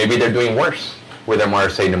 Maybe they're doing worse with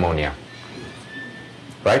MRSA pneumonia,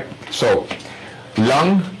 right? So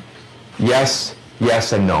lung, yes,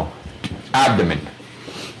 yes, and no. Abdomen.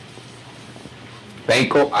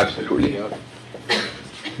 Vanco, absolutely.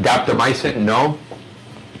 Daptomycin, no.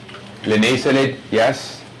 Linezolid,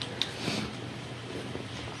 yes.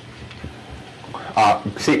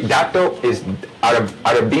 See, Dapto is out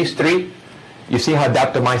of these three. You see how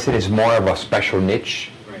daptomycin is more of a special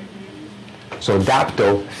niche. Right. So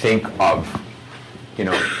Dapto, think of,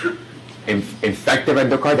 infective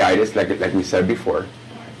endocarditis, like we said before,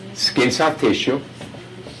 skin soft tissue,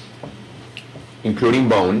 including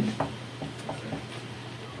bone,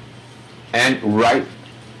 and right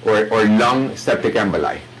or lung septic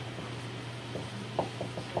emboli.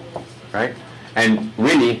 Right? And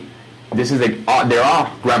really, this is they're all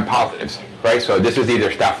gram positives, right? So this is either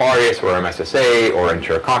Staph aureus or MSSA or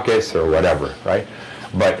Enterococcus or whatever, right?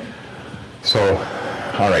 But so,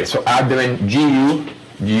 all right. So abdomen,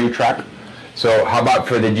 GU tract. So how about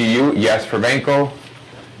for the GU? Yes for Vanco,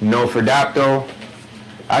 no for Dapto.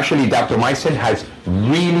 Actually, daptomycin has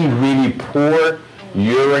really, really poor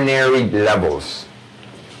urinary levels,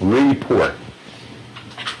 really poor.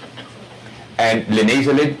 And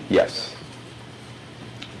linezolid, yes.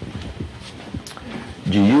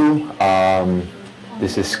 GU,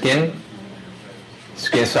 this is skin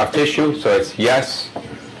soft tissue, so it's yes,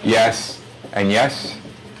 yes, and yes.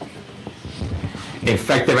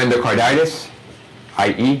 Infective endocarditis,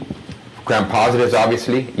 i.e., gram positives,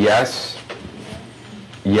 obviously, yes,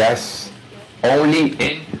 yes.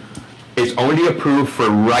 It's only approved for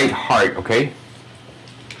right heart, okay?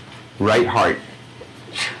 Right heart.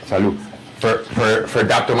 Salud. For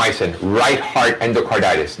daptomycin, right heart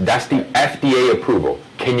endocarditis. That's the FDA approval.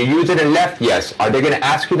 Can you use it in left? Yes. Are they going to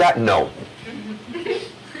ask you that? No.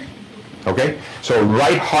 Okay? So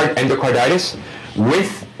right heart endocarditis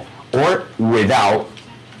with or without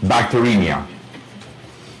bacteremia.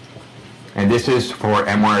 And this is for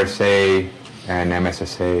MRSA and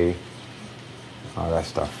MSSA, all that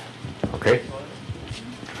stuff. Okay?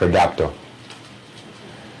 For dapto.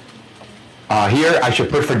 Here I should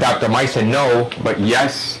put for daptomycin no, but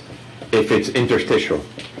yes if it's interstitial,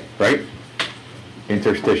 right?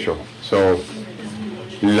 Interstitial. So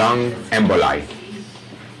lung emboli.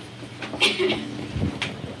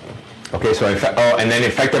 Okay, so and then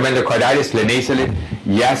infective endocarditis, linezolid,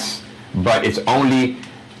 yes, but it's only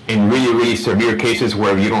in really, really severe cases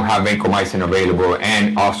where you don't have vancomycin available,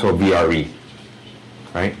 and also VRE,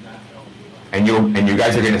 right? And you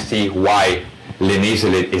guys are going to see why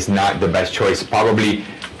linezolid is not the best choice. Probably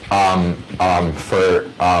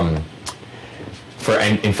for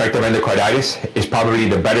infective endocarditis is probably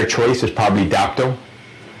the better choice. Is probably Dapto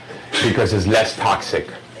because it's less toxic.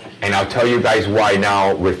 And I'll tell you guys why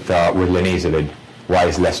now with linezolid, why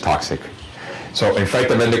it's less toxic. So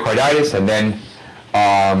infective endocarditis, and then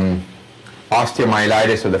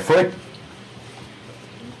osteomyelitis of the foot.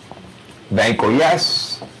 Vanco,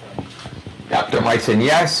 yes. Daptomycin,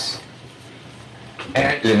 yes.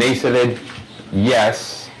 And linezolid,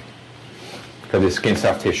 yes, because it's skin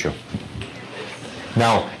soft tissue.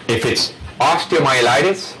 Now, if it's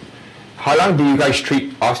osteomyelitis, how long do you guys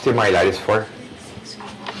treat osteomyelitis for?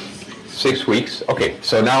 6 weeks. Okay,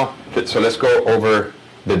 so now, so let's go over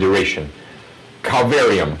the duration.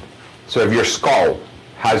 Calvarium. So if your skull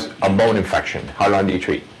has a bone infection, how long do you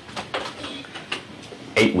treat?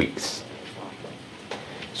 8 weeks.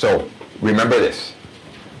 So remember this.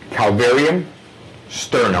 Calvarium,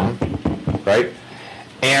 sternum, right?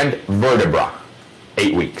 And vertebra,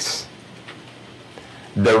 8 weeks.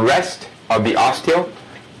 The rest of the osteo,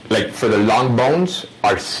 like for the long bones,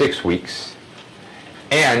 are 6 weeks.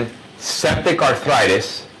 And septic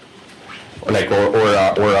arthritis, like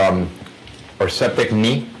or septic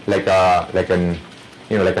knee, like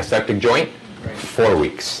a septic joint, 4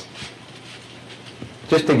 weeks.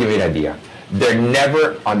 Just to give you an idea. They're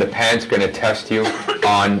never on the pants going to test you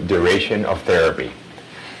on duration of therapy.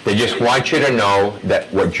 They just want you to know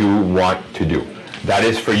that what you want to do. That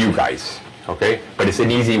is for you guys, okay? But it's an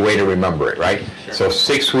easy way to remember it, right? Sure. So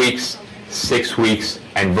 6 weeks, 6 weeks,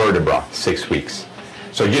 and vertebra, 6 weeks.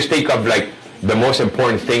 So just think of like the most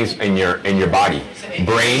important things in your body.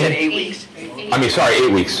 Brain. 8 weeks.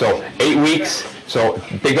 8 weeks. So 8 weeks. So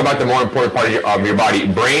think about the more important part of your body: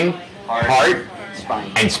 brain, heart,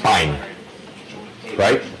 and spine.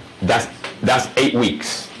 Right? That's 8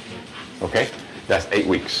 weeks. Okay? That's 8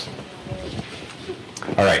 weeks.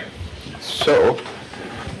 All right. So,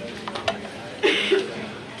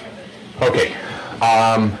 okay.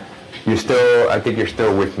 I think you're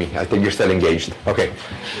still with me. I think you're still engaged. Okay.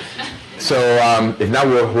 So, if now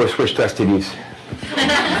we'll switch to STDs.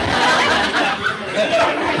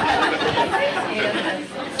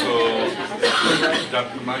 So,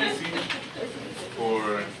 daptomycin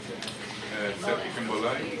for septic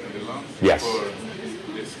emboli in the lungs. Yes. For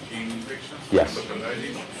the skin infections. Yes.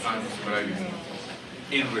 Endocarditis and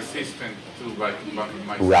psoriasis. Resistant to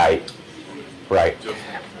vancomycin. Right. Right.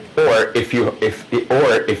 Or if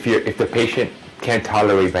the patient can't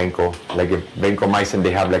tolerate vanco, like if vancomycin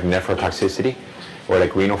they have like nephrotoxicity or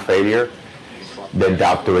like renal failure, then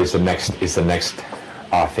Dapto is the next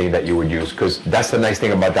thing that you would use, because that's the nice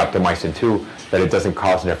thing about daptomycin too, that it doesn't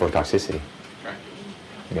cause nephrotoxicity. Right.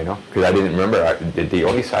 You know, because I didn't remember the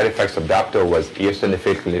only side effects of Dapto was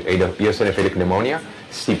eosinophilic pneumonia,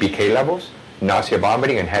 CPK levels, nausea,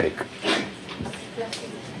 vomiting, and headache.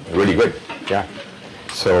 Really good, yeah.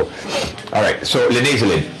 So, all right, so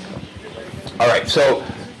linezolid. All right, so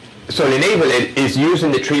linezolid is used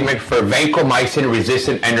in the treatment for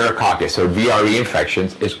vancomycin-resistant enterococcus, so VRE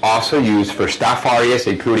infections. It's also used for Staph aureus,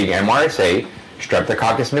 including MRSA,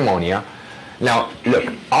 Streptococcus pneumonia. Now,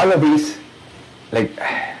 look, all of these, like,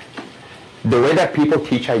 the way that people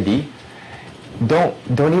teach ID, don't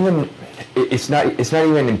even, it's not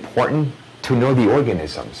even important to know the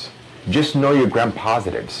organisms. Just know your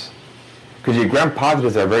gram-positives, because your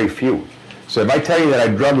gram-positives are very few. So if I tell you that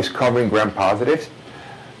a drug is covering gram-positives,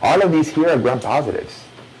 all of these here are gram-positives,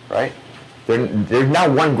 right? There's not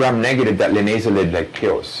 1 gram-negative that linezolid like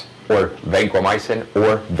kills, or vancomycin,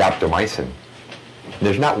 or daptomycin.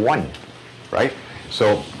 There's not one, right?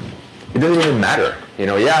 So it doesn't even matter. You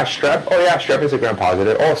know, yeah, strep. Oh yeah, strep is a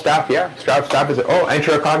gram-positive. Oh, staph, yeah, staph is. Oh,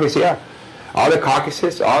 enterococcus, yeah. All the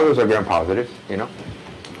coccuses, all those are gram-positives. You know,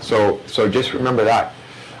 so just remember that.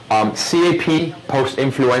 CAP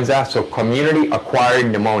post-influenza, so community-acquired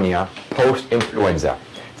pneumonia post-influenza.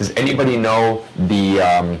 Does anybody know what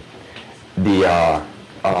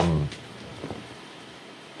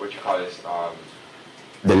you call this?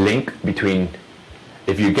 The link between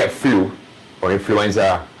if you get flu or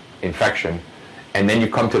influenza infection, and then you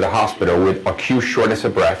come to the hospital with acute shortness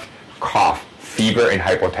of breath, cough, fever, and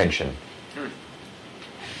hypotension,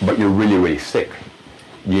 but you're really, really sick.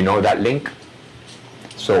 You know that link?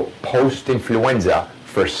 So post-influenza,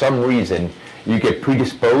 for some reason, you get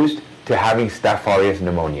predisposed to having Staph aureus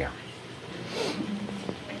pneumonia.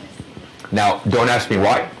 Now, don't ask me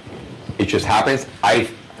why. It just happens.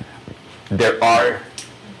 There are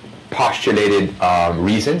postulated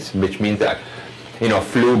reasons, which means that, you know,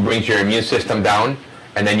 flu brings your immune system down,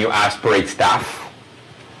 and then you aspirate staph,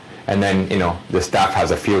 and then, you know, the staph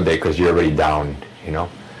has a field day because you're already down, you know.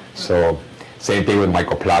 So same thing with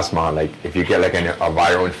mycoplasma. Like if you get like a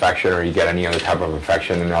viral infection or you get any other type of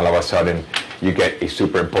infection, and all of a sudden you get a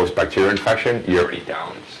superimposed bacterial infection, you're already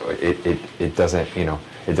down. So it doesn't, you know,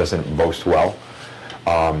 it doesn't boast well.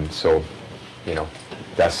 So, you know,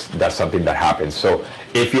 that's something that happens. So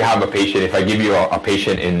if you have a patient, if I give you a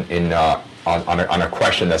patient on a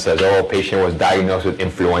question that says, oh, patient was diagnosed with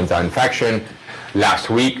influenza infection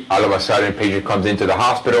last week, all of a sudden patient comes into the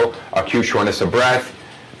hospital, acute shortness of breath,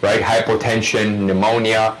 right, hypotension,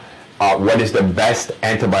 pneumonia, what is the best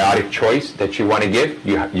antibiotic choice that you want to give?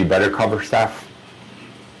 You better cover staph.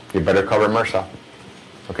 You better cover MRSA,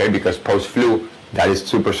 okay, because post-flu, that is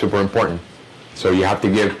super, super important. So you have to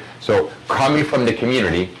give, so coming from the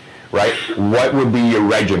community, right, what would be your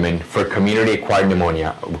regimen for community-acquired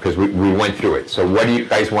pneumonia? Because we went through it. So what do you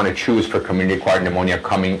guys want to choose for community-acquired pneumonia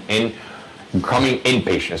coming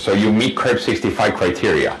inpatient? So you meet CURB 65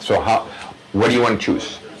 criteria. So what do you want to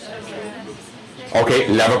choose? Okay,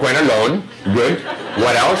 Levaquin alone, good.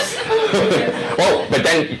 What else? Oh, but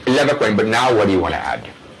then Levaquin, but now what do you want to add?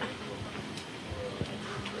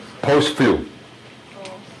 Post-flu.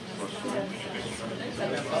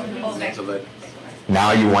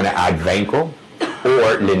 Now you want to add Vanco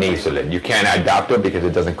or linezolid. You can't add Dapto because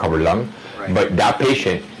it doesn't cover lung. Right. But that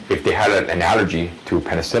patient, if they had an allergy to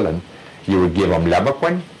penicillin, you would give them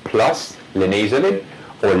Levaquin plus linezolid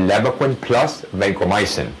or Levaquin plus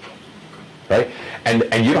vancomycin. Right? And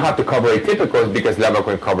you don't have to cover atypicals because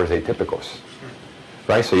Levaquin covers atypicals.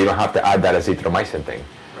 Right? So you don't have to add that azithromycin thing.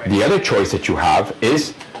 Right. The other choice that you have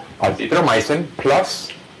is azithromycin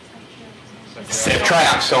plus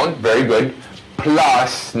ceftriaxone, very good,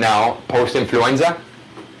 plus now post-influenza,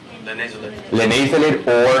 linezolid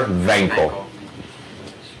or Vanco.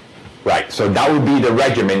 Right, so that would be the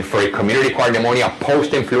regimen for a community-acquired pneumonia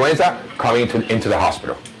post-influenza coming into the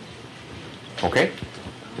hospital. Okay?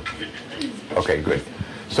 Okay, good.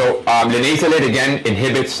 So linezolid again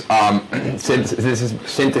inhibits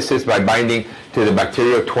synthesis by binding to the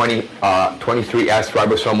bacterial 23S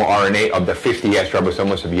ribosomal RNA of the 50S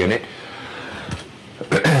ribosomal subunit.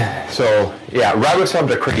 So yeah, ribosomes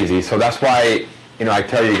are crazy. So that's why, you know, I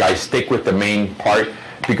tell you guys, stick with the main part,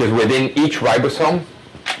 because within each ribosome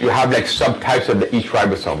you have like subtypes of each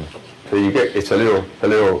ribosome. So you get, it's a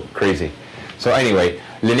little crazy. So anyway,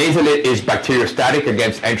 linezolid is bacteriostatic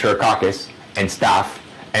against Enterococcus and staph,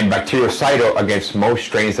 and bactericidal against most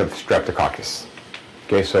strains of Streptococcus.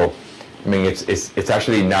 Okay, so I mean it's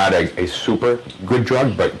actually not a super good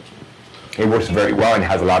drug, but it works very well and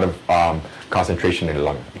has a lot of concentration in the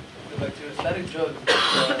lung. The bacteriostatic drug,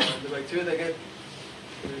 the bacteria that get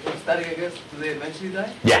static, I guess, do they eventually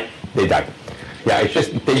die? Yeah, they die. Yeah,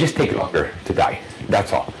 they just take longer to die.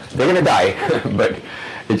 That's all. They're gonna die, but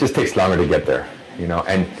it just takes longer to get there. You know,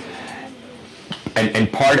 and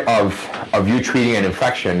part of you treating an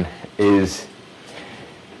infection is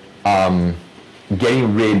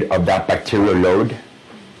getting rid of that bacterial load.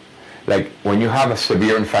 Like when you have a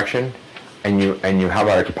severe infection and you have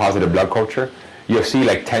a positive blood culture, you'll see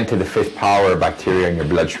like 10 to the 5th power bacteria in your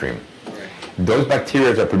bloodstream. Those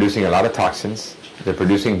bacteria are producing a lot of toxins. They're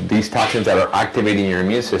producing these toxins that are activating your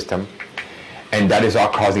immune system, and that is all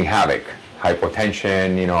causing havoc,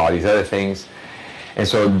 hypotension, all these other things. And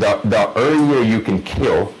so the earlier you can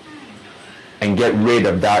kill and get rid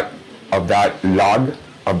of that log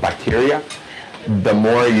of bacteria,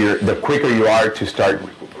 the quicker you are to start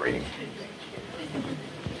recuperating.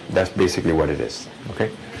 That's basically what it is.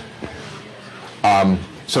 Okay.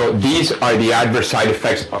 So these are the adverse side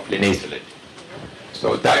effects of linezolid.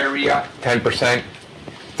 So diarrhea, 10%,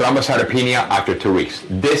 thrombocytopenia after 2 weeks.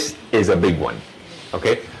 This is a big one.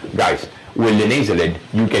 Okay, guys, with linezolid,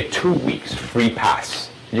 you get 2 weeks free pass.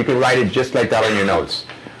 You can write it just like that on your notes.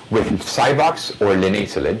 With Cyvox or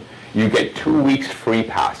linezolid, you get 2 weeks free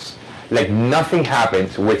pass. Like nothing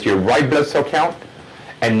happens with your white blood cell count,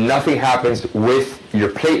 and nothing happens with your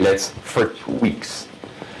platelets for 2 weeks.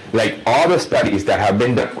 Like all the studies that have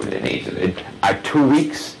been done with linezolid, at 2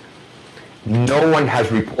 weeks, no one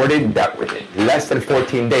has reported that within less than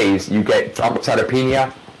 14 days you get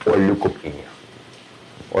thrombocytopenia or leukopenia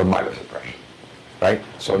or myelosuppression, right?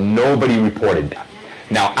 So nobody reported that.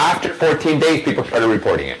 Now after 14 days, people started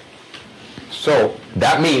reporting it. So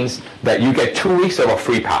that means that you get 2 weeks of a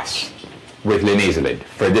free pass with linezolid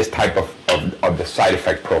for this type of the side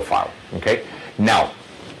effect profile, okay? Now,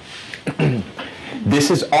 this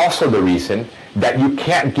is also the reason that you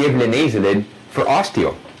can't give linezolid for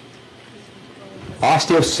osteo.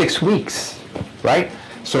 Osteo 6 weeks, right?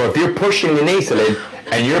 So if you're pushing linezolid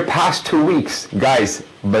and you're past 2 weeks, guys,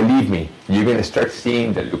 believe me, you're going to start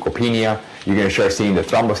seeing the leukopenia, you're going to start seeing the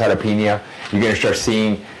thrombocytopenia, you're going to start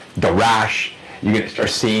seeing the rash, you're going to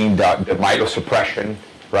start seeing the myelosuppression,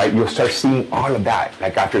 right? You'll start seeing all of that.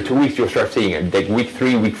 Like after 2 weeks, you'll start seeing it. Like week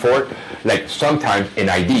 3, week 4, like sometimes in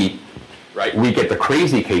ID, right? We get the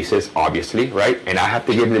crazy cases, obviously, right? And I have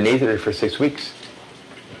to give linezolid for 6 weeks.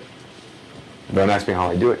 Don't ask me how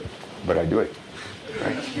I do it, but I do it.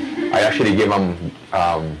 Right? I actually give them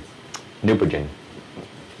Neupogen.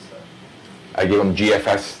 I give them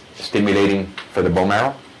GFS stimulating for the bone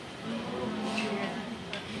marrow.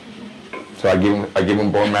 So I give them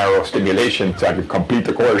bone marrow stimulation so I can complete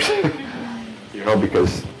the course.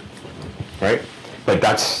 Because, right? But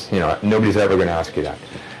that's, nobody's ever going to ask you that.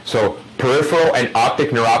 So peripheral and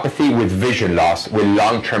optic neuropathy with vision loss with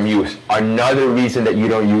long-term use. Another reason that you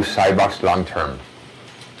don't use Cyvox long-term.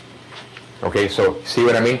 Okay, so see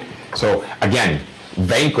what I mean? So again,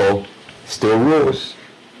 Vanco still rules.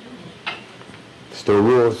 Still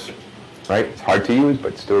rules, right? It's hard to use,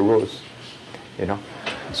 but still rules.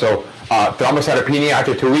 So thrombocytopenia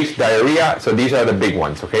after 2 weeks, diarrhea. So these are the big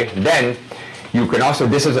ones. Okay. Then you can also.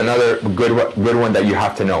 This is another good one that you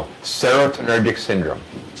have to know. Serotonergic syndrome.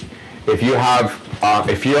 If you have,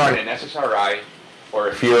 if you're on an SSRI, or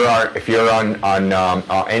if you're on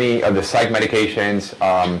any of the psych medications,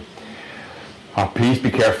 please be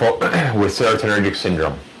careful with serotonergic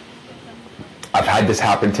syndrome. I've had this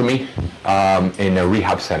happen to me in a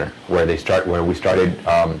rehab center where we started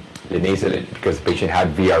linezolid because the patient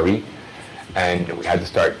had VRE, and we had to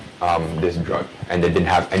start this drug, and they didn't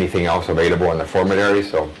have anything else available on the formulary.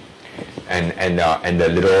 So, and the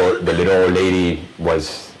little lady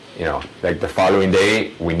was. Like the following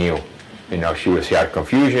day, we knew. She had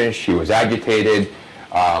confusion. She was agitated.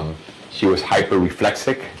 She was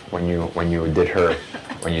hyperreflexic when you did her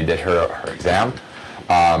exam.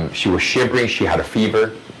 She was shivering. She had a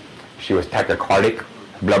fever. She was tachycardic.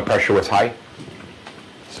 Blood pressure was high.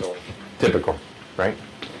 So typical, right?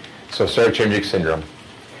 So serotonergic syndrome.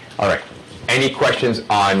 All right. Any questions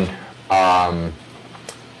on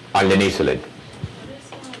linezolid?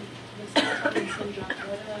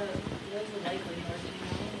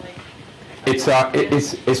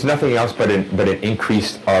 It's nothing else but an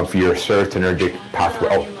increase of your serotonergic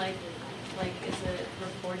pathway. Is it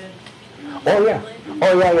reported? Oh yeah.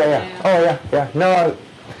 No,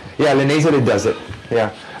 yeah, linezolid does it.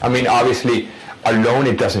 Yeah. I mean, obviously, alone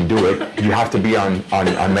it doesn't do it. You have to be on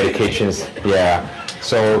medications. Yeah.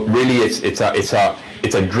 So really, it's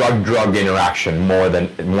a drug interaction more than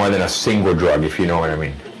a single drug, if you know what I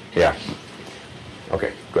mean. Yeah.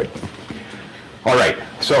 Okay. Good. All right.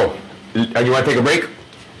 So. You want to take a break?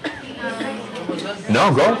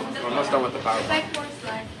 No, go. We're almost done with the PowerPoint.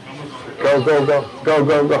 Go.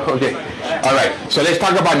 Okay. All right. So let's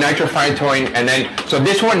talk about nitrofurantoin, and then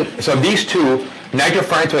these two,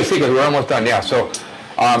 nitrofurantoin. See, because we're almost done. Yeah. So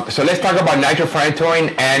let's talk about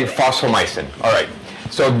nitrofurantoin and fosfomycin. All right.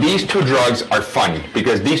 So these two drugs are fun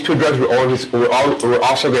because these two drugs we're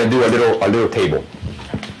also going to do a little table.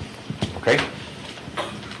 Okay.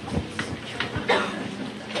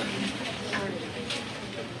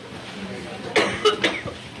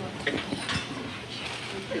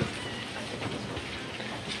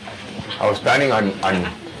 I was planning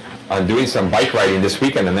on doing some bike riding this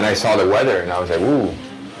weekend, and then I saw the weather, and I was like, ooh,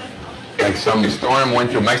 like some storm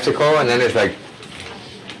went through Mexico, and then it's like,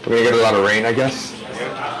 we're gonna get a lot of rain, I guess.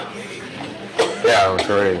 Yeah, it's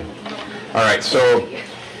already. All right, so,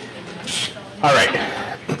 all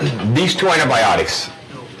right, these two antibiotics.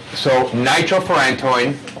 So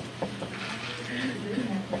nitrofurantoin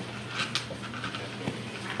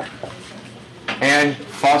and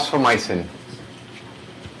fosfomycin.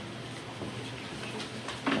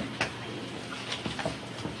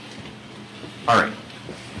 All right.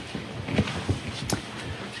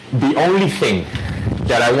 The only thing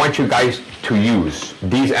that I want you guys to use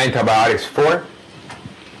these antibiotics for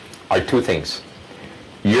are two things: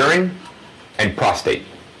 urine and prostate.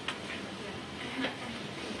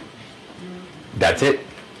 That's it.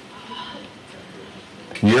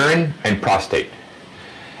 Urine and prostate.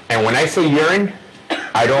 And when I say urine,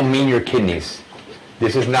 I don't mean your kidneys.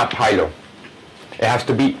 This is not pylo. It has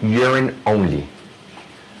to be urine only,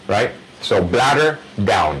 right? So bladder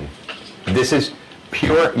down. This is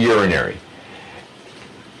pure urinary.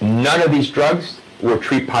 None of these drugs will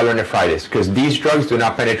treat pyelonephritis because these drugs do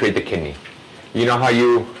not penetrate the kidney. You know how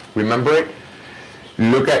you remember it?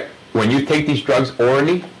 Look at when you take these drugs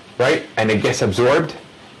orally, right, and it gets absorbed,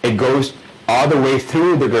 it goes all the way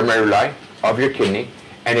through the glomeruli of your kidney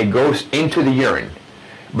and it goes into the urine,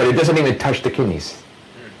 but it doesn't even touch the kidneys.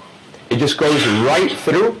 It just goes right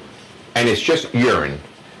through and it's just urine.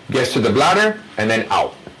 Gets to the bladder and then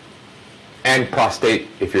out. And prostate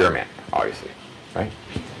if you're a man, obviously, right?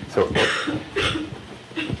 So, all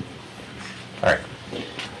right.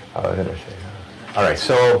 All right,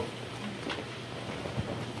 so,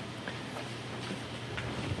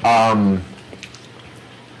 all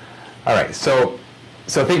right, so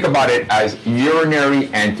think about it as urinary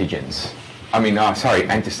antigens.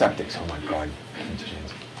 Antiseptics. Oh my God,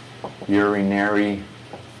 antigens. Urinary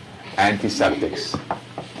antiseptics.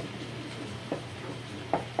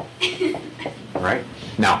 Right?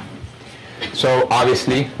 Now, so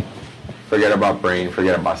obviously, forget about brain,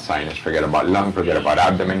 forget about sinus, forget about lung, forget about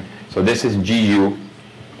abdomen. So this is GU.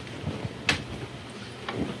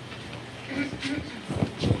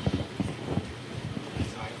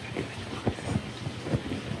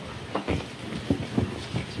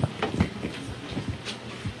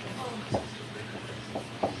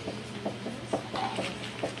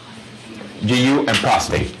 GU and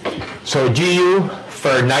prostate. So GU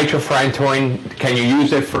for nitrofurantoin, can you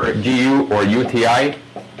use it for GU or UTI?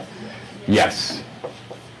 Yes.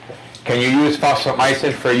 Can you use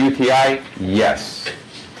fosfomycin for UTI? Yes.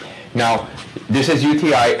 Now, this is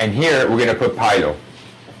UTI, and here we're going to put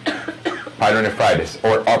pyelonephritis,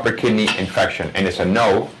 or upper kidney infection, and it's a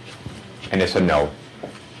no, and it's a no.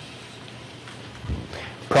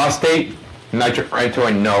 Prostate,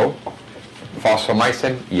 nitrofurantoin, no.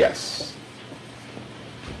 Fosfomycin, yes.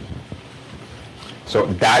 So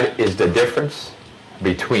that is the difference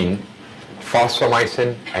between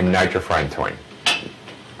fosfomycin and nitrofurantoin.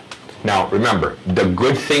 Now remember, the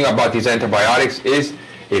good thing about these antibiotics is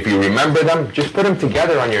if you remember them, just put them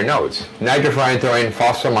together on your notes. Nitrofurantoin,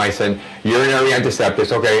 fosfomycin, urinary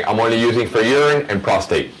antiseptics, okay, I'm only using for urine and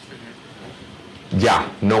prostate. Yeah,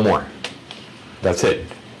 no more. That's it.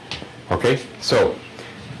 Okay, so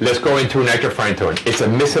let's go into nitrofurantoin. It's a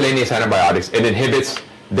miscellaneous antibiotics. It inhibits,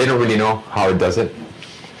 they don't really know how it does it.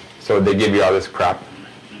 So they give you all this crap.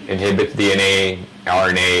 Inhibits DNA,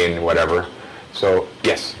 RNA, and whatever. So,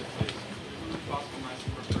 yes.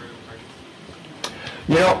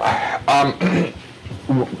 You know,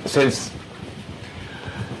 so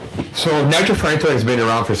nitrofurantoin has been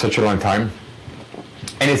around for such a long time,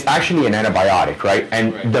 and it's actually an antibiotic, right?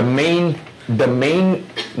 And right. The main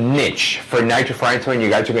niche for nitrofurantoin you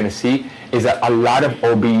guys are going to see is that a lot of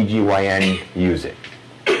OBGYN use it.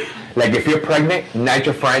 Like if you're pregnant,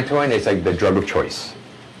 nitrofurantoin is like the drug of choice.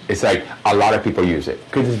 It's like a lot of people use it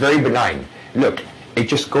because it's very benign. Look, it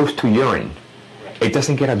just goes to urine. It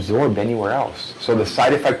doesn't get absorbed anywhere else. So the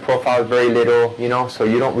side effect profile is very little, you know, so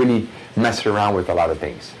you don't really mess around with a lot of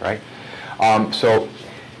things, right? So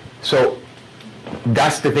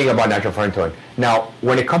that's the thing about nitrofurantoin. Now,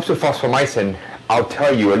 when it comes to fosfomycin, I'll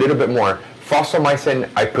tell you a little bit more. Fosfomycin,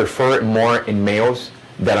 I prefer it more in males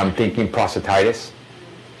that I'm thinking prostatitis.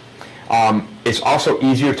 It's also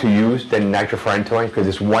easier to use than nitrofurantoin because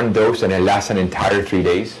it's one dose and it lasts an entire 3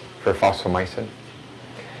 days for fosfomycin.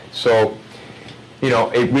 So,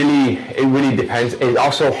 it really depends. It's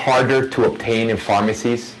also harder to obtain in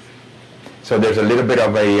pharmacies. So there's a little bit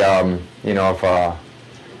of a,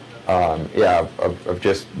 of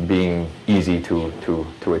just being easy to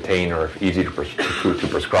attain or easy to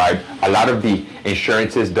prescribe. A lot of the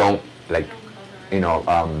insurances don't they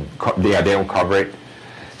don't cover it.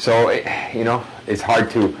 So it's hard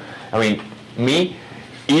to. I mean,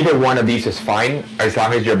 either one of these is fine as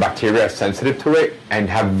long as your bacteria are sensitive to it and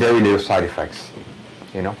have very little side effects.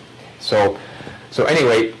 So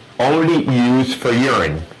anyway, only use for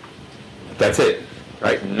urine. That's it,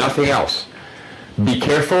 right? Nothing else. Be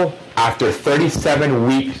careful after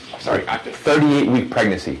 38-week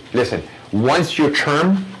pregnancy. Listen, once your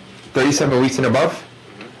term, 37 weeks and above,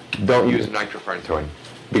 don't use nitrofurantoin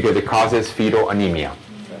because it causes fetal anemia.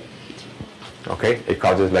 Okay, it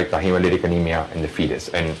causes like the hemolytic anemia in the fetus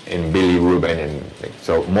and in bilirubin, and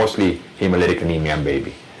so mostly hemolytic anemia in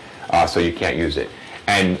baby. So you can't use it.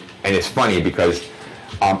 And it's funny because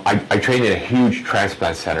I trained in a huge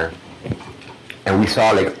transplant center, and we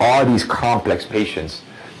saw like all these complex patients,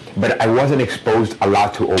 but I wasn't exposed a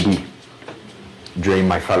lot to OB during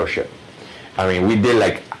my fellowship. I mean, we did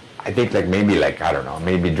maybe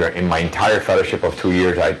in my entire fellowship of 2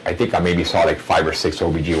 years, I think I maybe saw like 5 or 6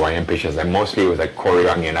 OBGYN patients, and mostly it was like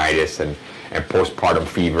chorioamnionitis and postpartum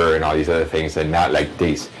fever and all these other things, and not like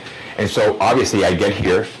these. And so obviously I get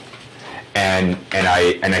here, and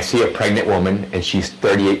I see a pregnant woman, and she's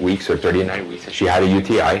 38 weeks or 39 weeks, and she had a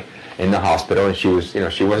UTI in the hospital, and she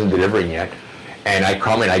wasn't delivering yet, and I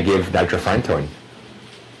come and I give nitrofurantoin.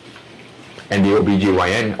 And the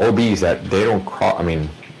OBGYN, OBs that they don't call, I mean,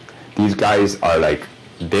 these guys are like,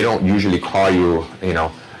 they don't usually call you,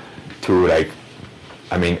 to like,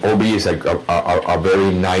 I mean, OB is like a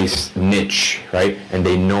very nice niche, right? And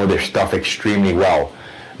they know their stuff extremely well.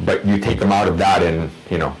 But you take them out of that and,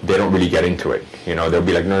 they don't really get into it. They'll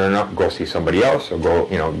be like, no, go see somebody else, or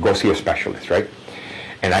go see a specialist, right?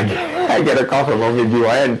 And I get a call from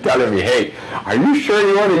OBGYN telling me, hey, are you sure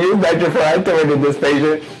you want to use nitrofurantoin in this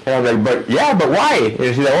patient? And I'm like, but why?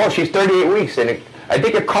 And she's like, oh, she's 38 weeks, and I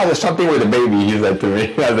think it causes something with the baby, he said to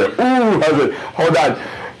me. I was like, hold on.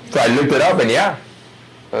 So I looked it up, and the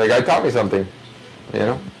guy taught me something,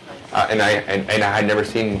 and I had never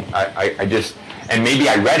seen, I just, and maybe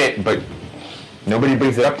I read it, but nobody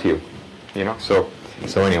brings it up to you, So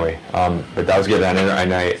anyway, but that was good, and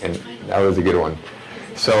that was a good one.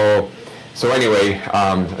 So anyway,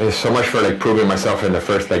 there's so much for like proving myself in the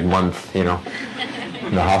first like month, in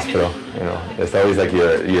the hospital. It's always like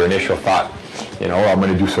your initial thought, I'm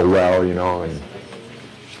going to do so well, and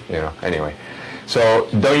anyway. So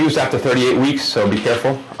don't use after 38 weeks. So be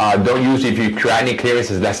careful. Don't use if your creatinine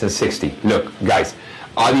clearance is less than 60. Look, guys,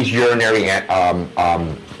 all these urinary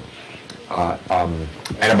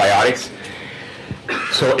antibiotics.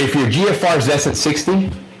 So if your GFR is less than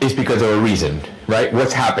 60, it's because of a reason, right?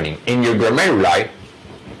 What's happening? In your glomeruli,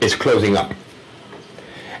 it's closing up.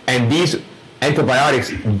 And these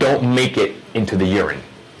antibiotics don't make it into the urine.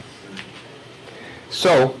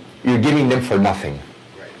 So you're giving them for nothing.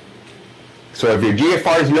 So if your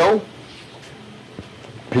GFR is low,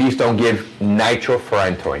 please don't give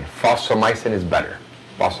nitrofurantoin. Fosfomycin is better.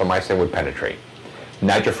 Fosfomycin would penetrate.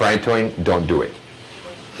 Nitrofurantoin, don't do it.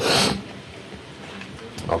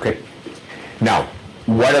 Okay. Now,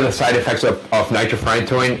 what are the side effects of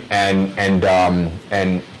nitrofurantoin, and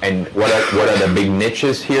what are the big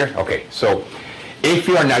niches here? Okay, so if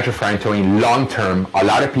you're on nitrofurantoin long term, a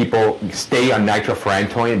lot of people stay on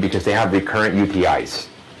nitrofurantoin because they have recurrent UTIs.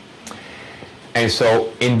 And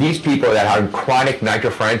so in these people that have chronic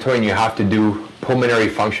nitrofurantoin, you have to do pulmonary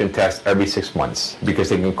function tests every 6 months because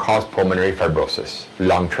they can cause pulmonary fibrosis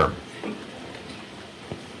long term.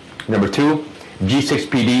 Number 2,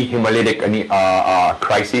 G6PD hemolytic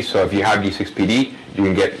crisis. So if you have G6PD, you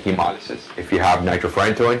can get hemolysis if you have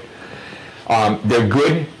nitrofurantoin. They're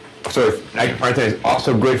good. So nitrofurantoin is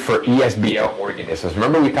also good for ESBL organisms.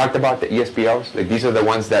 Remember we talked about the ESBLs? Like these are the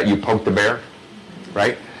ones that you poke the bear,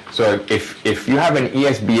 right? So if you have an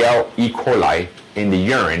ESBL E. coli in the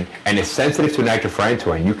urine and it's sensitive to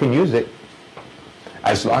nitrofurantoin, you can use it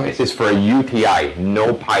as long as it's for a UTI,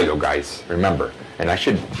 no pyelo, guys. Remember, and I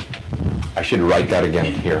should write that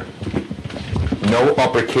again here. No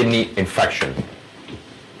upper kidney infection.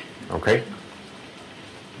 Okay?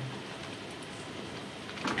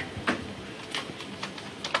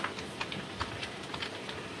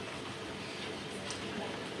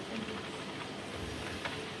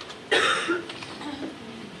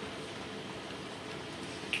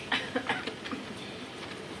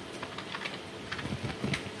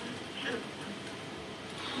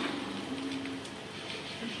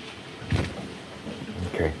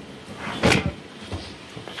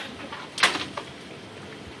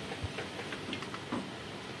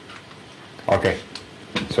 Okay,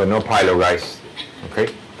 so no pylo, guys.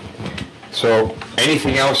 Okay, so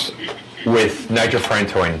anything else with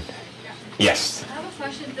nitrofurantoin? Yes. I have a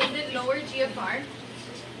question. Does it lower GFR?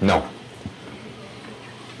 No.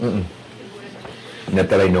 Not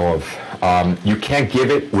that I know of. You can't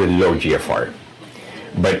give it with low GFR,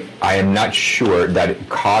 but I am not sure that it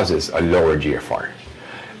causes a lower GFR.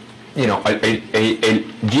 You know, a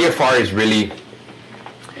GFR is really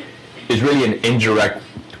an indirect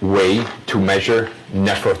way to measure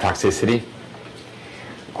nephrotoxicity.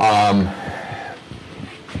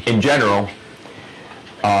 In general,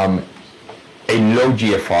 a low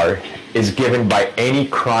GFR is given by any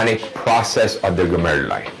chronic process of the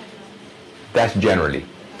glomeruli. That's generally.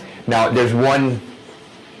 Now, there's one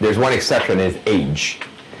exception, is age.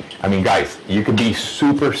 I mean, guys, you could be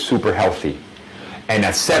super, super healthy, and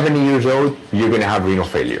at 70 years old, you're going to have renal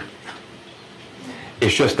failure.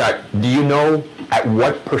 It's just that, do you know at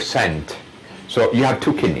what percent, so you have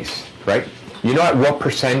two kidneys, right? You know at what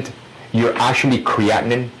percent your actually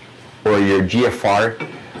creatinine or your GFR,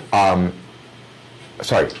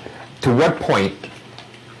 to what point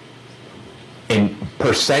in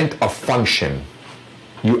percent of function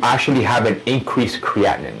you actually have an increased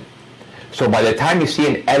creatinine. So by the time you see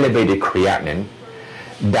an elevated creatinine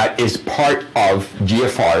that is part of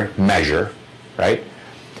GFR measure, right?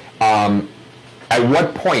 At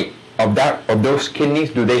what point of those kidneys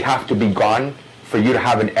do they have to be gone for you to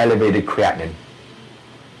have an elevated creatinine?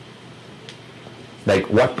 Like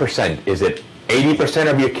what percent? Is it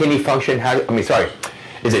 80% of your kidney function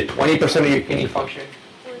is it 20% of your kidney function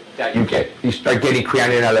that you start getting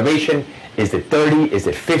creatinine elevation? Is it 30? Is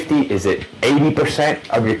it 50? Is it 80%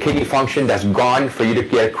 of your kidney function that's gone for you to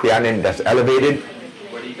get a creatinine that's elevated?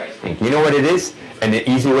 What do you guys think? You know what it is? And the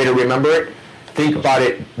easy way to remember it? Think about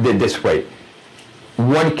it this way.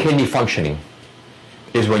 One kidney functioning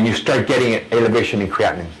is when you start getting an elevation in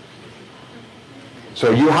creatinine.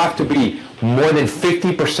 So you have to be more than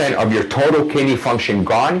 50% of your total kidney function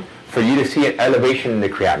gone for you to see an elevation in the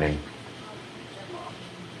creatinine.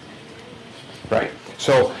 Right?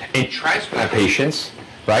 So in transplant patients,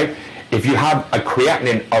 right, if you have a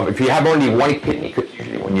creatinine if you have only one kidney, because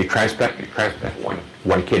usually when you transplant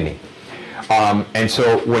one kidney. And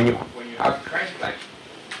so when you have transplant,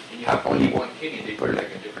 you have only one kidney, they put it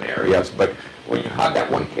like in different areas, but when you have that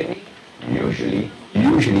one kidney, usually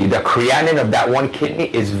the creatinine of that one kidney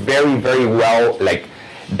is very, very well, like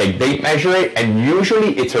they measure it, and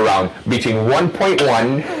usually it's around between 1.1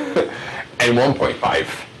 and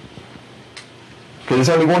 1.5. Because there's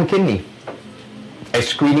only one kidney.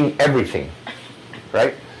 Excreting everything,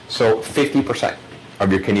 right? So 50%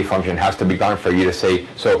 of your kidney function has to be gone for you to say,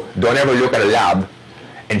 so don't ever look at a lab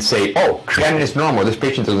and say, oh, creatinine is normal, this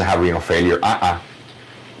patient doesn't have renal failure.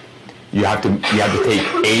 You have to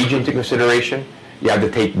take age into consideration. You have to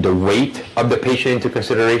take the weight of the patient into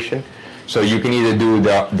consideration. So you can either do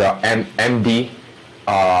the MD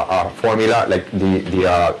formula, like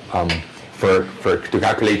to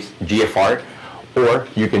calculate GFR, or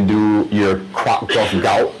you can do your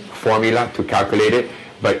Kraft-Gault formula to calculate it.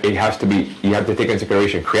 But it has to be, you have to take into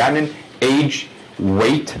consideration creatinine, age,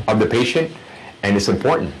 weight of the patient, and it's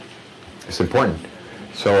important. It's important.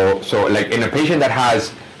 So like in a patient that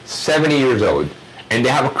has 70 years old and they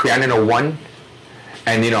have a creatinine of 1,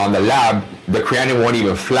 and you know on the lab the creatinine won't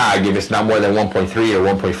even flag if it's not more than 1.3 or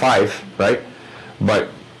 1.5, right? But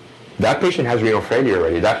that patient has renal failure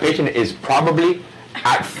already. That patient is probably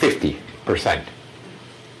at 50%.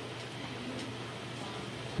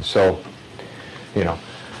 So, you know.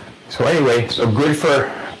 So anyway, so good for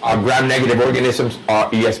gram-negative organisms are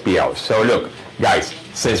ESBLs. So look, guys,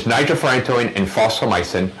 since nitrofurantoin and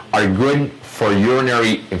fosfomycin are good for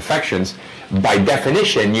urinary infections, by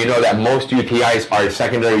definition, you know that most UTIs are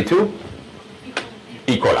secondary to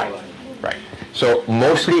E. coli, right? So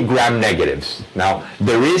mostly gram-negatives. Now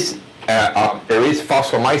there is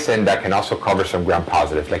fosfomycin that can also cover some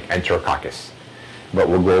gram-positives, like Enterococcus. But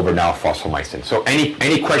we'll go over now fosfomycin. So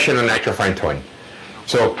any question on nitrofurantoin?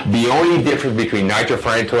 So the only difference between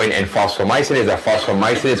nitrofurantoin and fosfomycin is that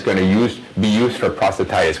fosfomycin is going to be used for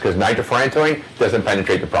prostatitis, because nitrofurantoin doesn't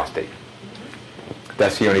penetrate the prostate.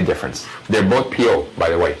 That's the only difference. They're both PO, by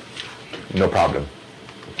the way. No problem.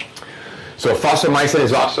 So fosfomycin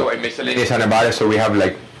is also a miscellaneous antibiotic, so we have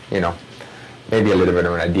maybe a little bit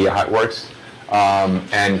of an idea how it works.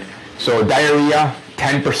 And so diarrhea,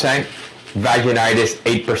 10%. Vaginitis,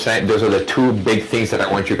 8%. Those are the two big things that I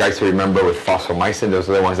want you guys to remember with fosfomycin. Those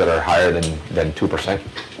are the ones that are higher than 2%.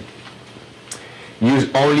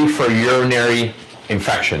 Used only for urinary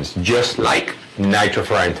infections, just like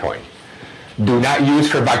nitrofurantoin. Do not use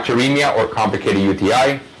for bacteremia or complicated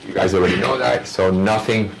UTI. You guys already know that. So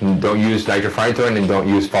nothing, don't use nitrofurantoin and don't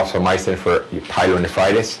use fosfomycin for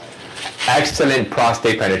pyelonephritis. Excellent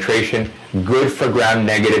prostate penetration, good for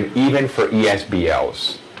gram-negative, even for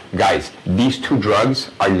ESBLs. Guys, these two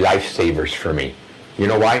drugs are lifesavers for me. You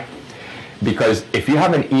know why? Because if you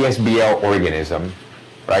have an ESBL organism,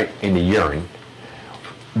 right, in the urine,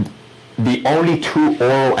 the only two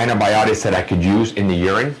oral antibiotics that I could use in the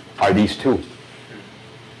urine are these two.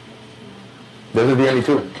 Those are the only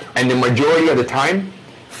two. And the majority of the time,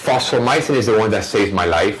 fosfomycin is the one that saves my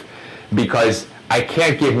life, because I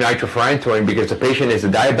can't give nitrofurantoin because the patient is a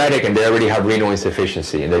diabetic and they already have renal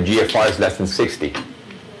insufficiency and their GFR is less than 60.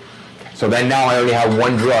 So then now I only have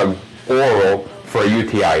one drug, oral, for a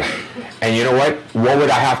UTI. And you know what? What would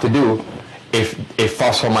I have to do if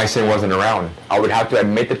fosfomycin wasn't around? I would have to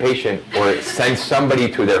admit the patient or send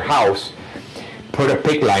somebody to their house, put a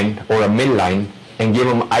PICC line or a midline, and give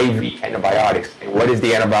them IV antibiotics. And what is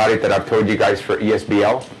the antibiotic that I've told you guys for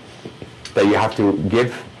ESBL that you have to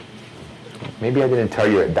give? Maybe I didn't tell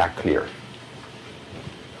you it that clear.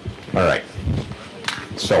 All right.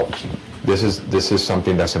 So this is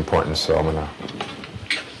something that's important. So I'm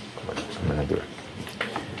gonna do it.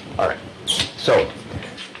 All right. So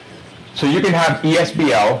you can have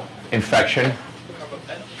ESBL infection.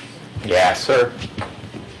 Yes, sir.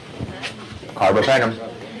 Carbapenem.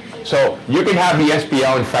 So you can have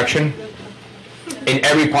ESBL infection in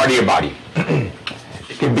every part of your body.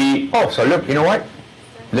 It could be, so look, you know what?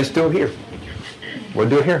 Let's do it here. We'll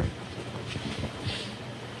do it here.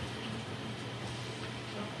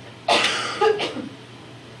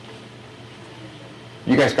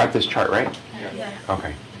 You guys got this chart, right? Yeah.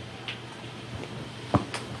 Okay.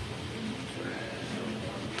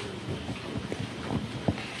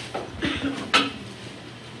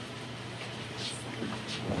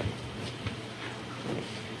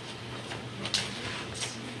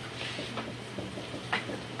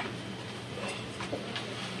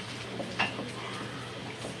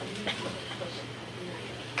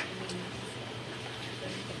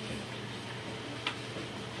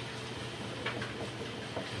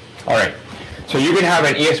 All right, so you can have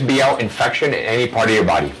an ESBL infection in any part of your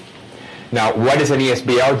body. Now, what is an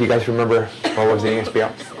ESBL? Do you guys remember what was an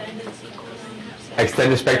ESBL?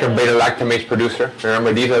 Extended spectrum beta-lactamase producer.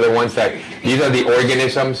 Remember, these are the ones these are the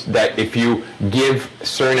organisms that if you give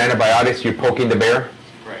certain antibiotics, you're poking the bear.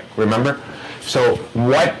 Right. Remember? So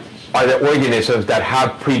what are the organisms that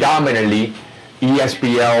have predominantly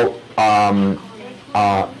ESBL?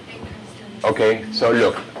 Okay, so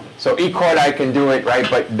look. So E. coli can do it, right?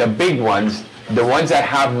 But the big ones, the ones that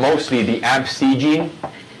have mostly the AMP-C gene,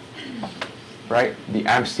 right? The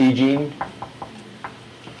AMP-C gene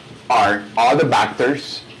are all the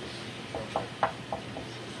bacters.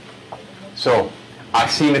 So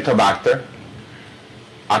Acinetobacter,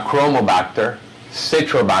 Achromobacter,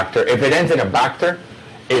 Citrobacter. If it ends in a bacter,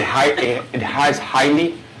 it has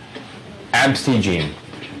highly AMP-C gene,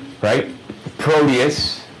 right?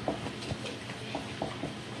 Proteus,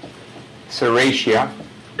 Serratia,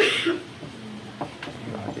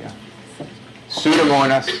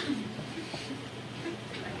 Pseudomonas,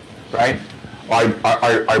 right,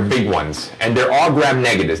 are big ones, and they're all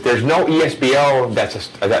gram-negatives. There's no ESBL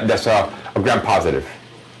that's a gram-positive,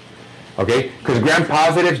 okay? Because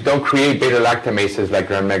gram-positives don't create beta-lactamases like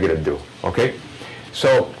gram-negative do, okay?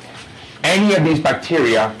 So any of these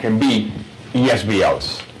bacteria can be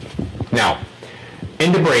ESBLs. Now,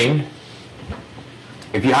 in the brain,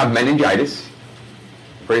 if you have meningitis,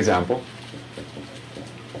 for example,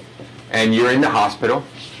 and you're in the hospital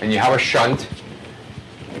and you have a shunt,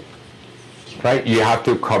 right, you have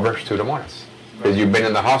to cover Pseudomonas. Because you've been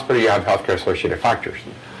in the hospital, you have healthcare associated factors.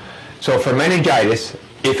 So for meningitis,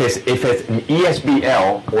 if it's an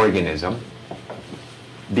ESBL organism,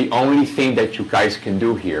 the only thing that you guys can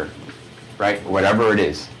do here, right, whatever it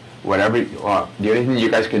is, the only thing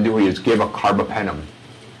you guys can do here is give a carbapenem.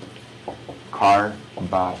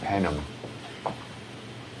 Carbapenem.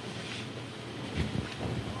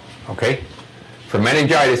 Okay? For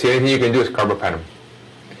meningitis, the only thing you can do is carbapenem.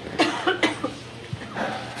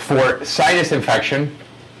 For sinus infection,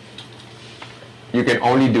 you can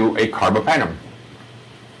only do a carbapenem.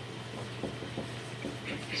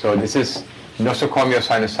 So this is nosocomial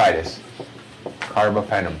sinusitis,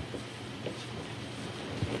 carbapenem.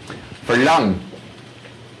 For lung,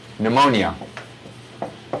 pneumonia,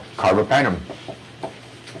 carbapenem.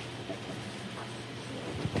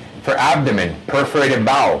 For abdomen, perforated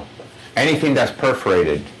bowel, anything that's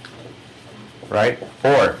perforated, right?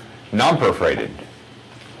 Or non-perforated.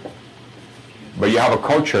 But you have a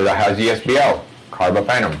culture that has ESBL,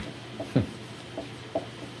 carbapenem.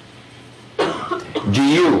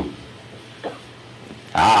 GU.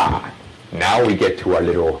 Now we get to a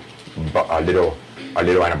little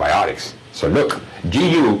antibiotics. So look,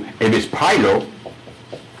 GU, if it's pylo,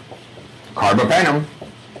 carbapenem,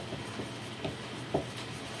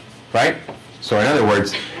 right? So in other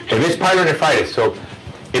words, if it's pyelonephritis, so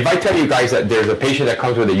if I tell you guys that there's a patient that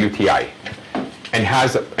comes with a UTI and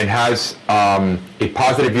has a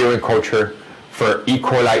positive urine culture for E.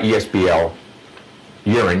 coli ESBL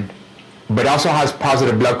urine, but also has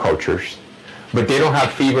positive blood cultures, but they don't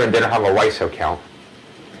have fever and they don't have a white cell count,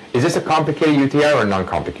 is this a complicated UTI or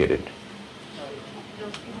non-complicated?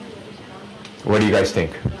 What do you guys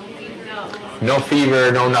think? No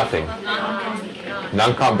fever, no nothing.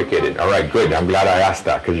 Non-complicated. All right, good. I'm glad I asked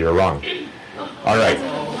that because you're wrong. All right.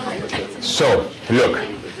 So, look.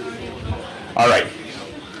 All right.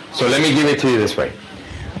 So let me give it to you this way.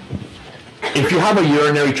 If you have a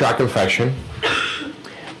urinary tract infection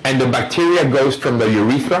and the bacteria goes from the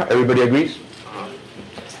urethra, everybody agrees?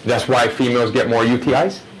 That's why females get more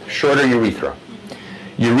UTIs. Shorter urethra.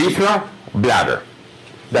 Urethra, bladder.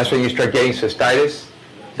 That's when you start getting cystitis.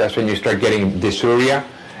 That's when you start getting dysuria.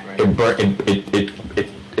 You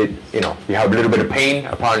have a little bit of pain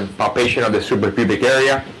upon palpation of the suprapubic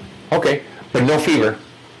area. Okay, but no fever.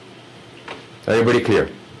 Everybody clear?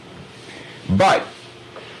 But,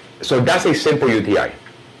 so that's a simple UTI.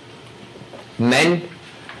 Men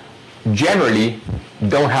generally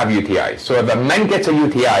don't have UTIs. So if a man gets a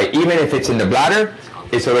UTI, even if it's in the bladder,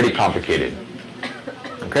 it's already complicated.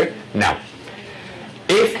 Okay? Now,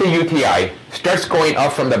 if the UTI starts going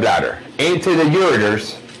up from the bladder into the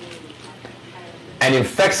ureters and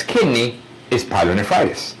infects kidney, it's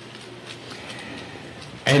pyelonephritis.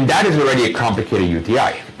 And that is already a complicated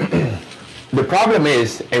UTI. The problem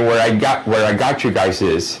is, and where I got you guys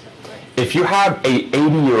is, if you have a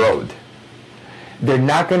 80-year-old, they're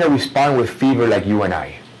not going to respond with fever like you and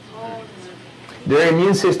I. Their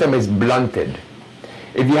immune system is blunted.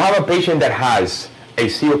 If you have a patient that has a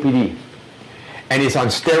COPD and is on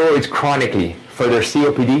steroids chronically for their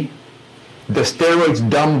COPD, the steroids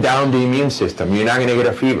dumb down the immune system. You're not going to get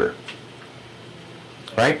a fever,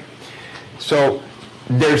 right? So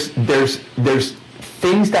there's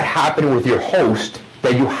things that happen with your host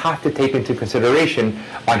that you have to take into consideration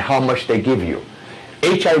on how much they give you.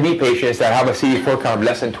 HIV patients that have a CD4 count of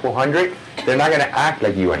less than 200, they're not going to act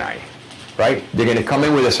like you and I, right? They're going to come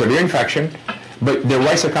in with a severe infection, but their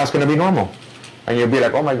white cell count is going to be normal. And you'll be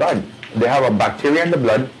like, oh my God, they have a bacteria in the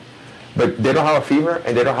blood, but they don't have a fever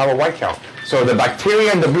and they don't have a white count. So the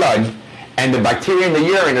bacteria in the blood and the bacteria in the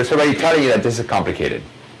urine is already telling you that this is complicated.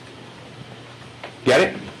 Get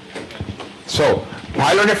it? So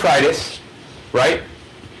pyelonephritis, right?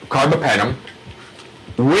 Carbapenem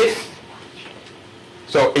with,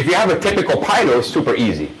 so if you have a typical pyelo, it's super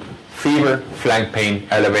easy. Fever, flank pain,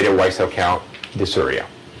 elevated white cell count, dysuria.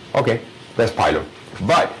 Okay, that's pyelo.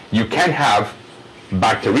 But you can have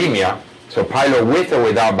bacteremia, so pyelo with or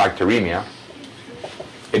without bacteremia.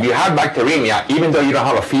 If you have bacteremia, even though you don't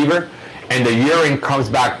have a fever, and the urine comes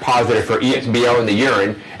back positive for ESBL in the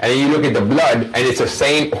urine, and then you look at the blood, and it's the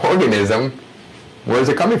same organism, where is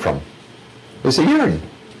it coming from? It's the urine.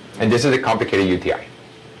 And this is a complicated UTI.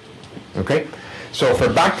 Okay? So for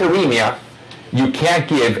bacteremia, you can't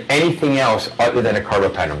give anything else other than a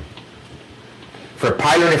carbapenem. For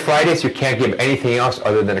pyelonephritis, you can't give anything else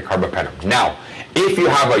other than a carbapenem. Now, if you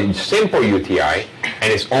have a simple UTI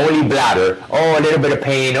and it's only bladder, oh, a little bit of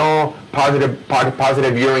pain, oh,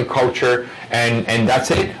 positive urine culture, and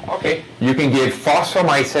that's it, okay, you can give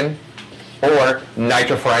fosfomycin or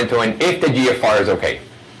nitrofurantoin if the GFR is okay.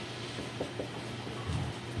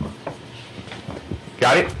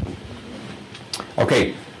 Got it?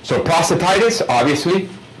 Okay, so prostatitis, obviously,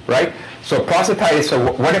 right? So prostatitis,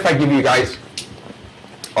 so what if I give you guys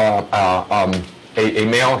a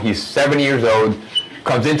male, he's 70 years old,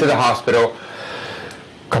 comes into the hospital,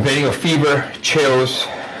 complaining of fever, chills,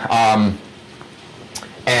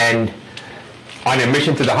 and on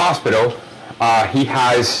admission to the hospital, he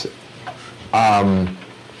has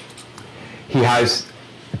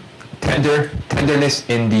tenderness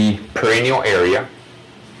in the perineal area,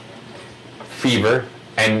 fever,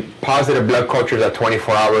 and positive blood cultures at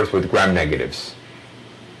 24 hours with gram negatives.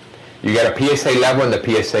 You get a PSA level and the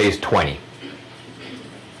PSA is 20.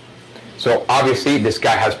 So obviously this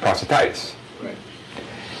guy has prostatitis. Right.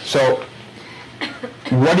 So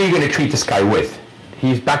what are you going to treat this guy with?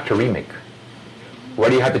 He's bacteremic. What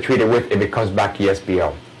do you have to treat it with if it comes back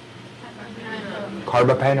ESBL?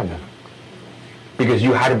 Carbapenem. Because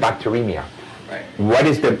you had a bacteremia. Right. What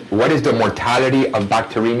is the mortality of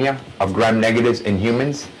bacteremia, of gram negatives in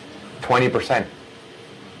humans? 20%.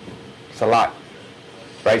 It's a lot.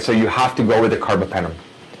 right? So you have to go with the carbapenem.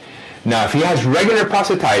 Now, if he has regular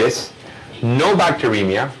prostatitis, no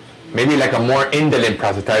bacteremia, maybe like a more indolent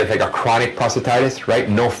prostatitis, like a chronic prostatitis, right?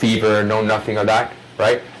 No fever, no nothing of that,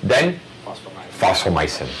 right? Then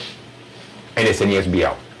fosfomycin. And it's an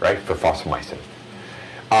ESBL, right, for fosfomycin.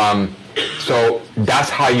 So that's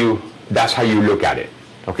how you look at it.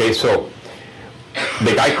 Okay, so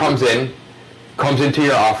the guy comes into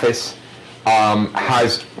your office,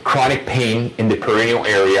 has chronic pain in the perineal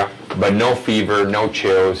area, but no fever, no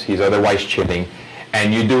chills, he's otherwise chilling,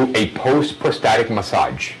 and you do a post-prostatic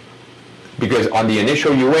massage. Because on the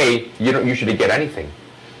initial UA, you don't usually get anything.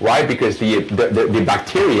 Why? Because the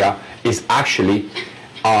bacteria is actually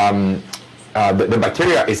the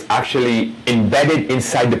bacteria is actually embedded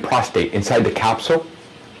inside the prostate, inside the capsule,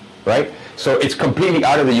 right? So it's completely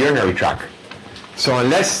out of the urinary tract. So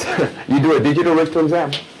unless you do a digital rectal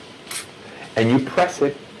exam and you press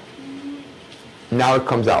it, now it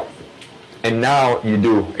comes out. And now you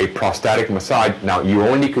do a prostatic massage. Now you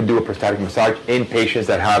only could do a prostatic massage in patients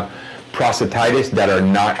that have prostatitis that are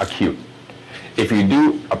not acute. If you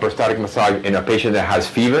do a prostatic massage in a patient that has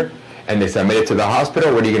fever and they submit it to the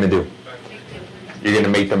hospital, what are you going to do? You're going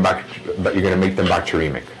to make them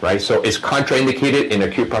bacteremic, right? So it's contraindicated in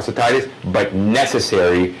acute prostatitis, but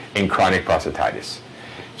necessary in chronic prostatitis.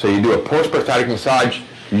 So you do a post-prostatic massage,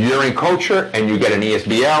 urine culture, and you get an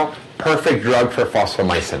ESBL. Perfect drug for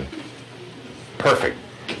fosfomycin. Perfect.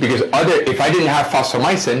 Because if I didn't have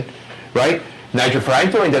fosfomycin, right,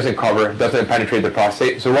 nitrofurantoin doesn't penetrate the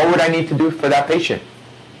prostate. So what would I need to do for that patient?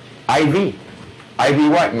 IV. IV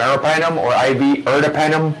what? Meropenem or IV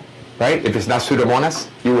ertapenem, right? If it's not Pseudomonas,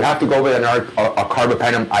 you would have to go with a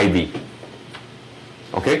carbapenem IV.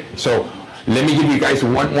 Okay? So let me give you guys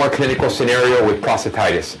one more clinical scenario with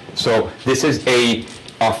prostatitis. So this is a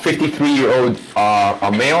 53-year-old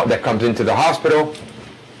male that comes into the hospital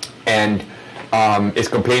and is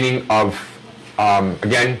complaining of,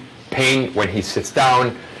 again, pain when he sits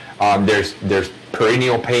down. There's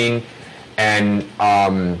perineal pain, and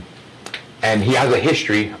he has a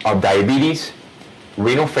history of diabetes,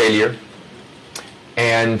 renal failure,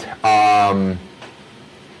 and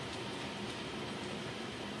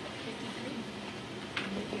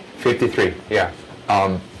 53, yeah.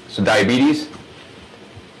 So diabetes,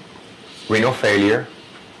 renal failure,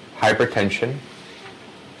 hypertension,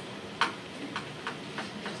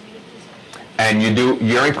 and you do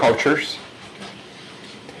urine cultures,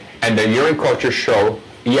 and the urine cultures show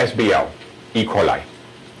ESBL, E. coli.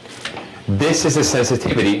 This is the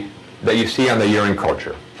sensitivity that you see on the urine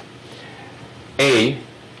culture. A,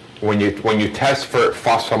 when you test for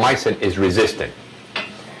fosfomycin, is resistant.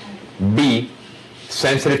 B,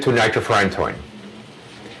 sensitive to nitrofurantoin.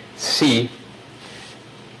 C,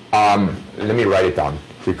 let me write it down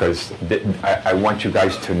because I want you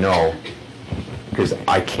guys to know, because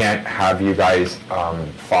I can't have you guys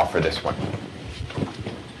fall for this one.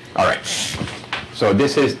 All right. So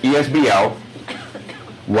this is ESBL,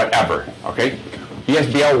 whatever, okay?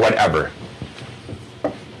 ESBL, whatever.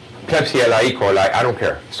 Klebsiella, E. coli, I don't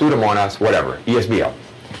care. Pseudomonas, whatever. ESBL.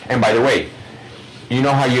 And by the way, you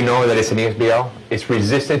know how you know that it's an ESBL? It's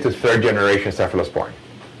resistant to third-generation cephalosporin.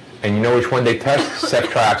 And you know which one they test?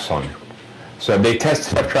 Ceftriaxone. So if they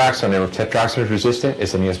test ceftriaxone and if ceftriaxone is resistant,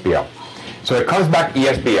 it's an ESBL. So it comes back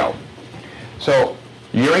ESBL. So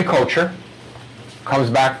urine culture comes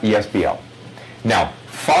back ESBL. Now,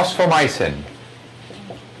 fosfomycin.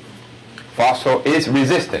 Phospho is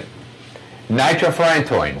resistant.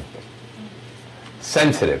 Nitrofurantoin,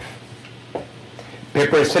 sensitive.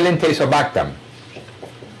 Piperacillin tazobactam,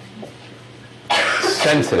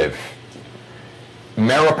 sensitive.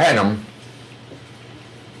 Meropenem,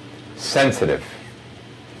 sensitive.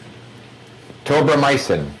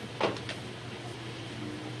 Tobramycin,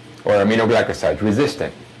 or aminoglycosides,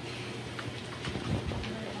 resistant.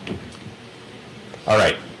 All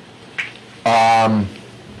right.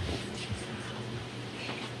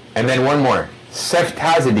 And then one more.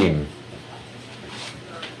 Ceftazidime,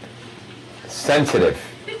 sensitive.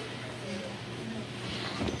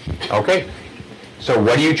 Okay. So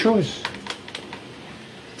what do you choose?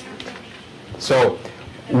 So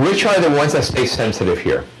which are the ones that stay sensitive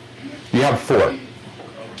here? You have 4.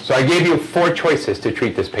 So I gave you 4 choices to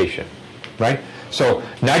treat this patient, right? So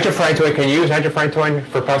nitrofurantoin, can you use nitrofurantoin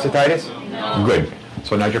for prostatitis? No. Good.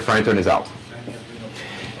 So nitrofurantoin is out.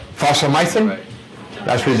 Fosfomycin,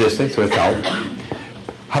 that's resistant, so it's out.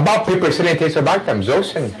 How about piperacillin tazobactam,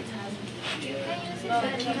 Zosyn?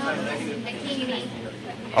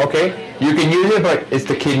 Okay, you can use it, but it's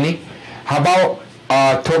the kidney. How about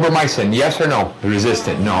tobramycin, yes or no?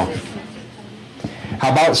 Resistant, no.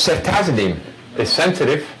 How about ceftazidime? is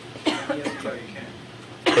sensitive.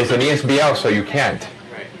 It's an ESBL, so you can't.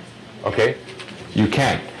 Right. Okay, you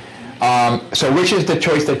can't. So which is the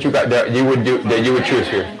choice that you got that you would choose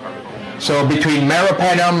here? So between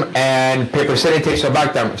meropenem and piperacillin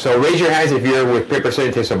tazobactam. So raise your hands if you're with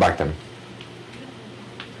piperacillin tazobactam.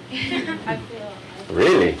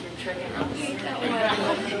 Really?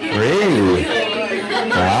 Really?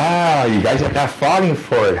 Wow, you guys are not falling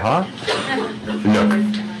for it, huh? Look,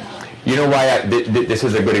 you know why this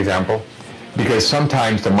is a good example? Because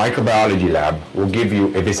sometimes the microbiology lab will give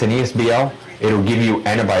you, if it's an ESBL, it'll give you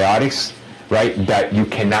antibiotics, right, that you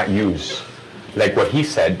cannot use. Like what he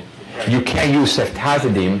said, you can't use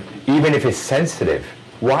ceftazidime even if it's sensitive.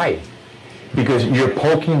 Why? Because you're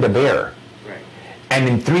poking the bear. Right. And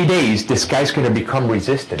in 3 days, this guy's going to become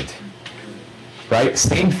resistant. Right?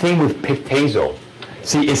 Same thing with pictazo.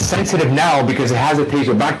 See, it's sensitive now because it has a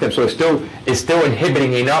tazobactam, so it's still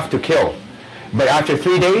inhibiting enough to kill. But after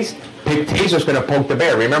 3 days, pictazo is going to poke the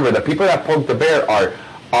bear. Remember, the people that poke the bear are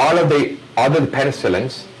all of the other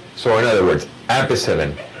penicillins. So in other words,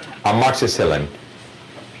 ampicillin, amoxicillin,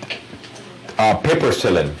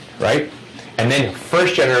 piperacillin, right? And then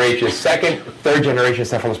first generation, second, third generation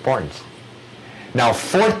cephalosporins. Now,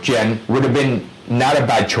 fourth gen would have been not a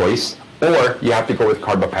bad choice, or you have to go with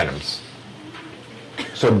carbapenems.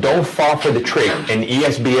 So don't fall for the trick in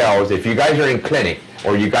ESBLs. If you guys are in clinic,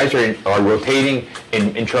 or you guys are rotating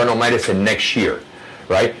in internal medicine next year,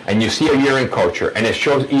 right? And you see a urine culture, and it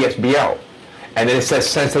shows ESBL, and then it says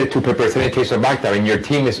sensitive to piperacillin tazobactam, and your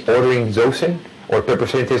team is ordering Zosyn or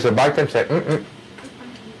piperacillin tazobactam, say,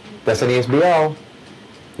 that's an ESBL.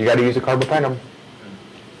 You got to use a carbapenem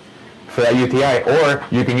for that UTI, or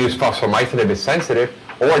you can use fosfomycin if it's sensitive,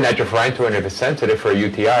 or nitrofurantoin if it's sensitive for a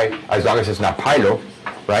UTI, as long as it's not pylo,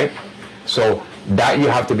 right? So that you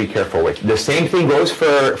have to be careful with. The same thing goes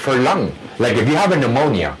for lung. Like if you have a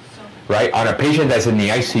pneumonia, right, on a patient that's in the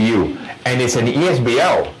ICU, and it's an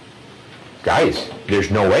ESBL, guys, there's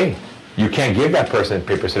no way. You can't give that person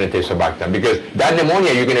piperacillin tazobactam, because that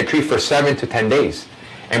pneumonia you're going to treat for 7 to 10 days.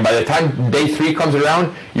 And by the time day 3 comes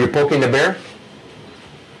around, you're poking the bear,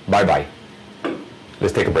 bye-bye.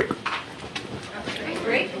 Let's take a break.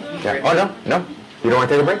 Break? Yeah. Oh, no. You don't want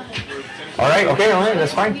to take a break? All right,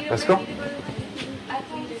 that's fine. Let's go.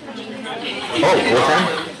 Oh, what time?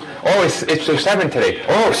 Oh, it's 7 today.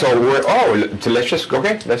 Oh, so let's just go.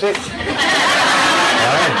 Okay, that's it. All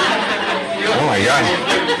right. Oh my God.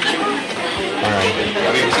 All right.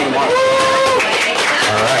 I'll be seeing tomorrow.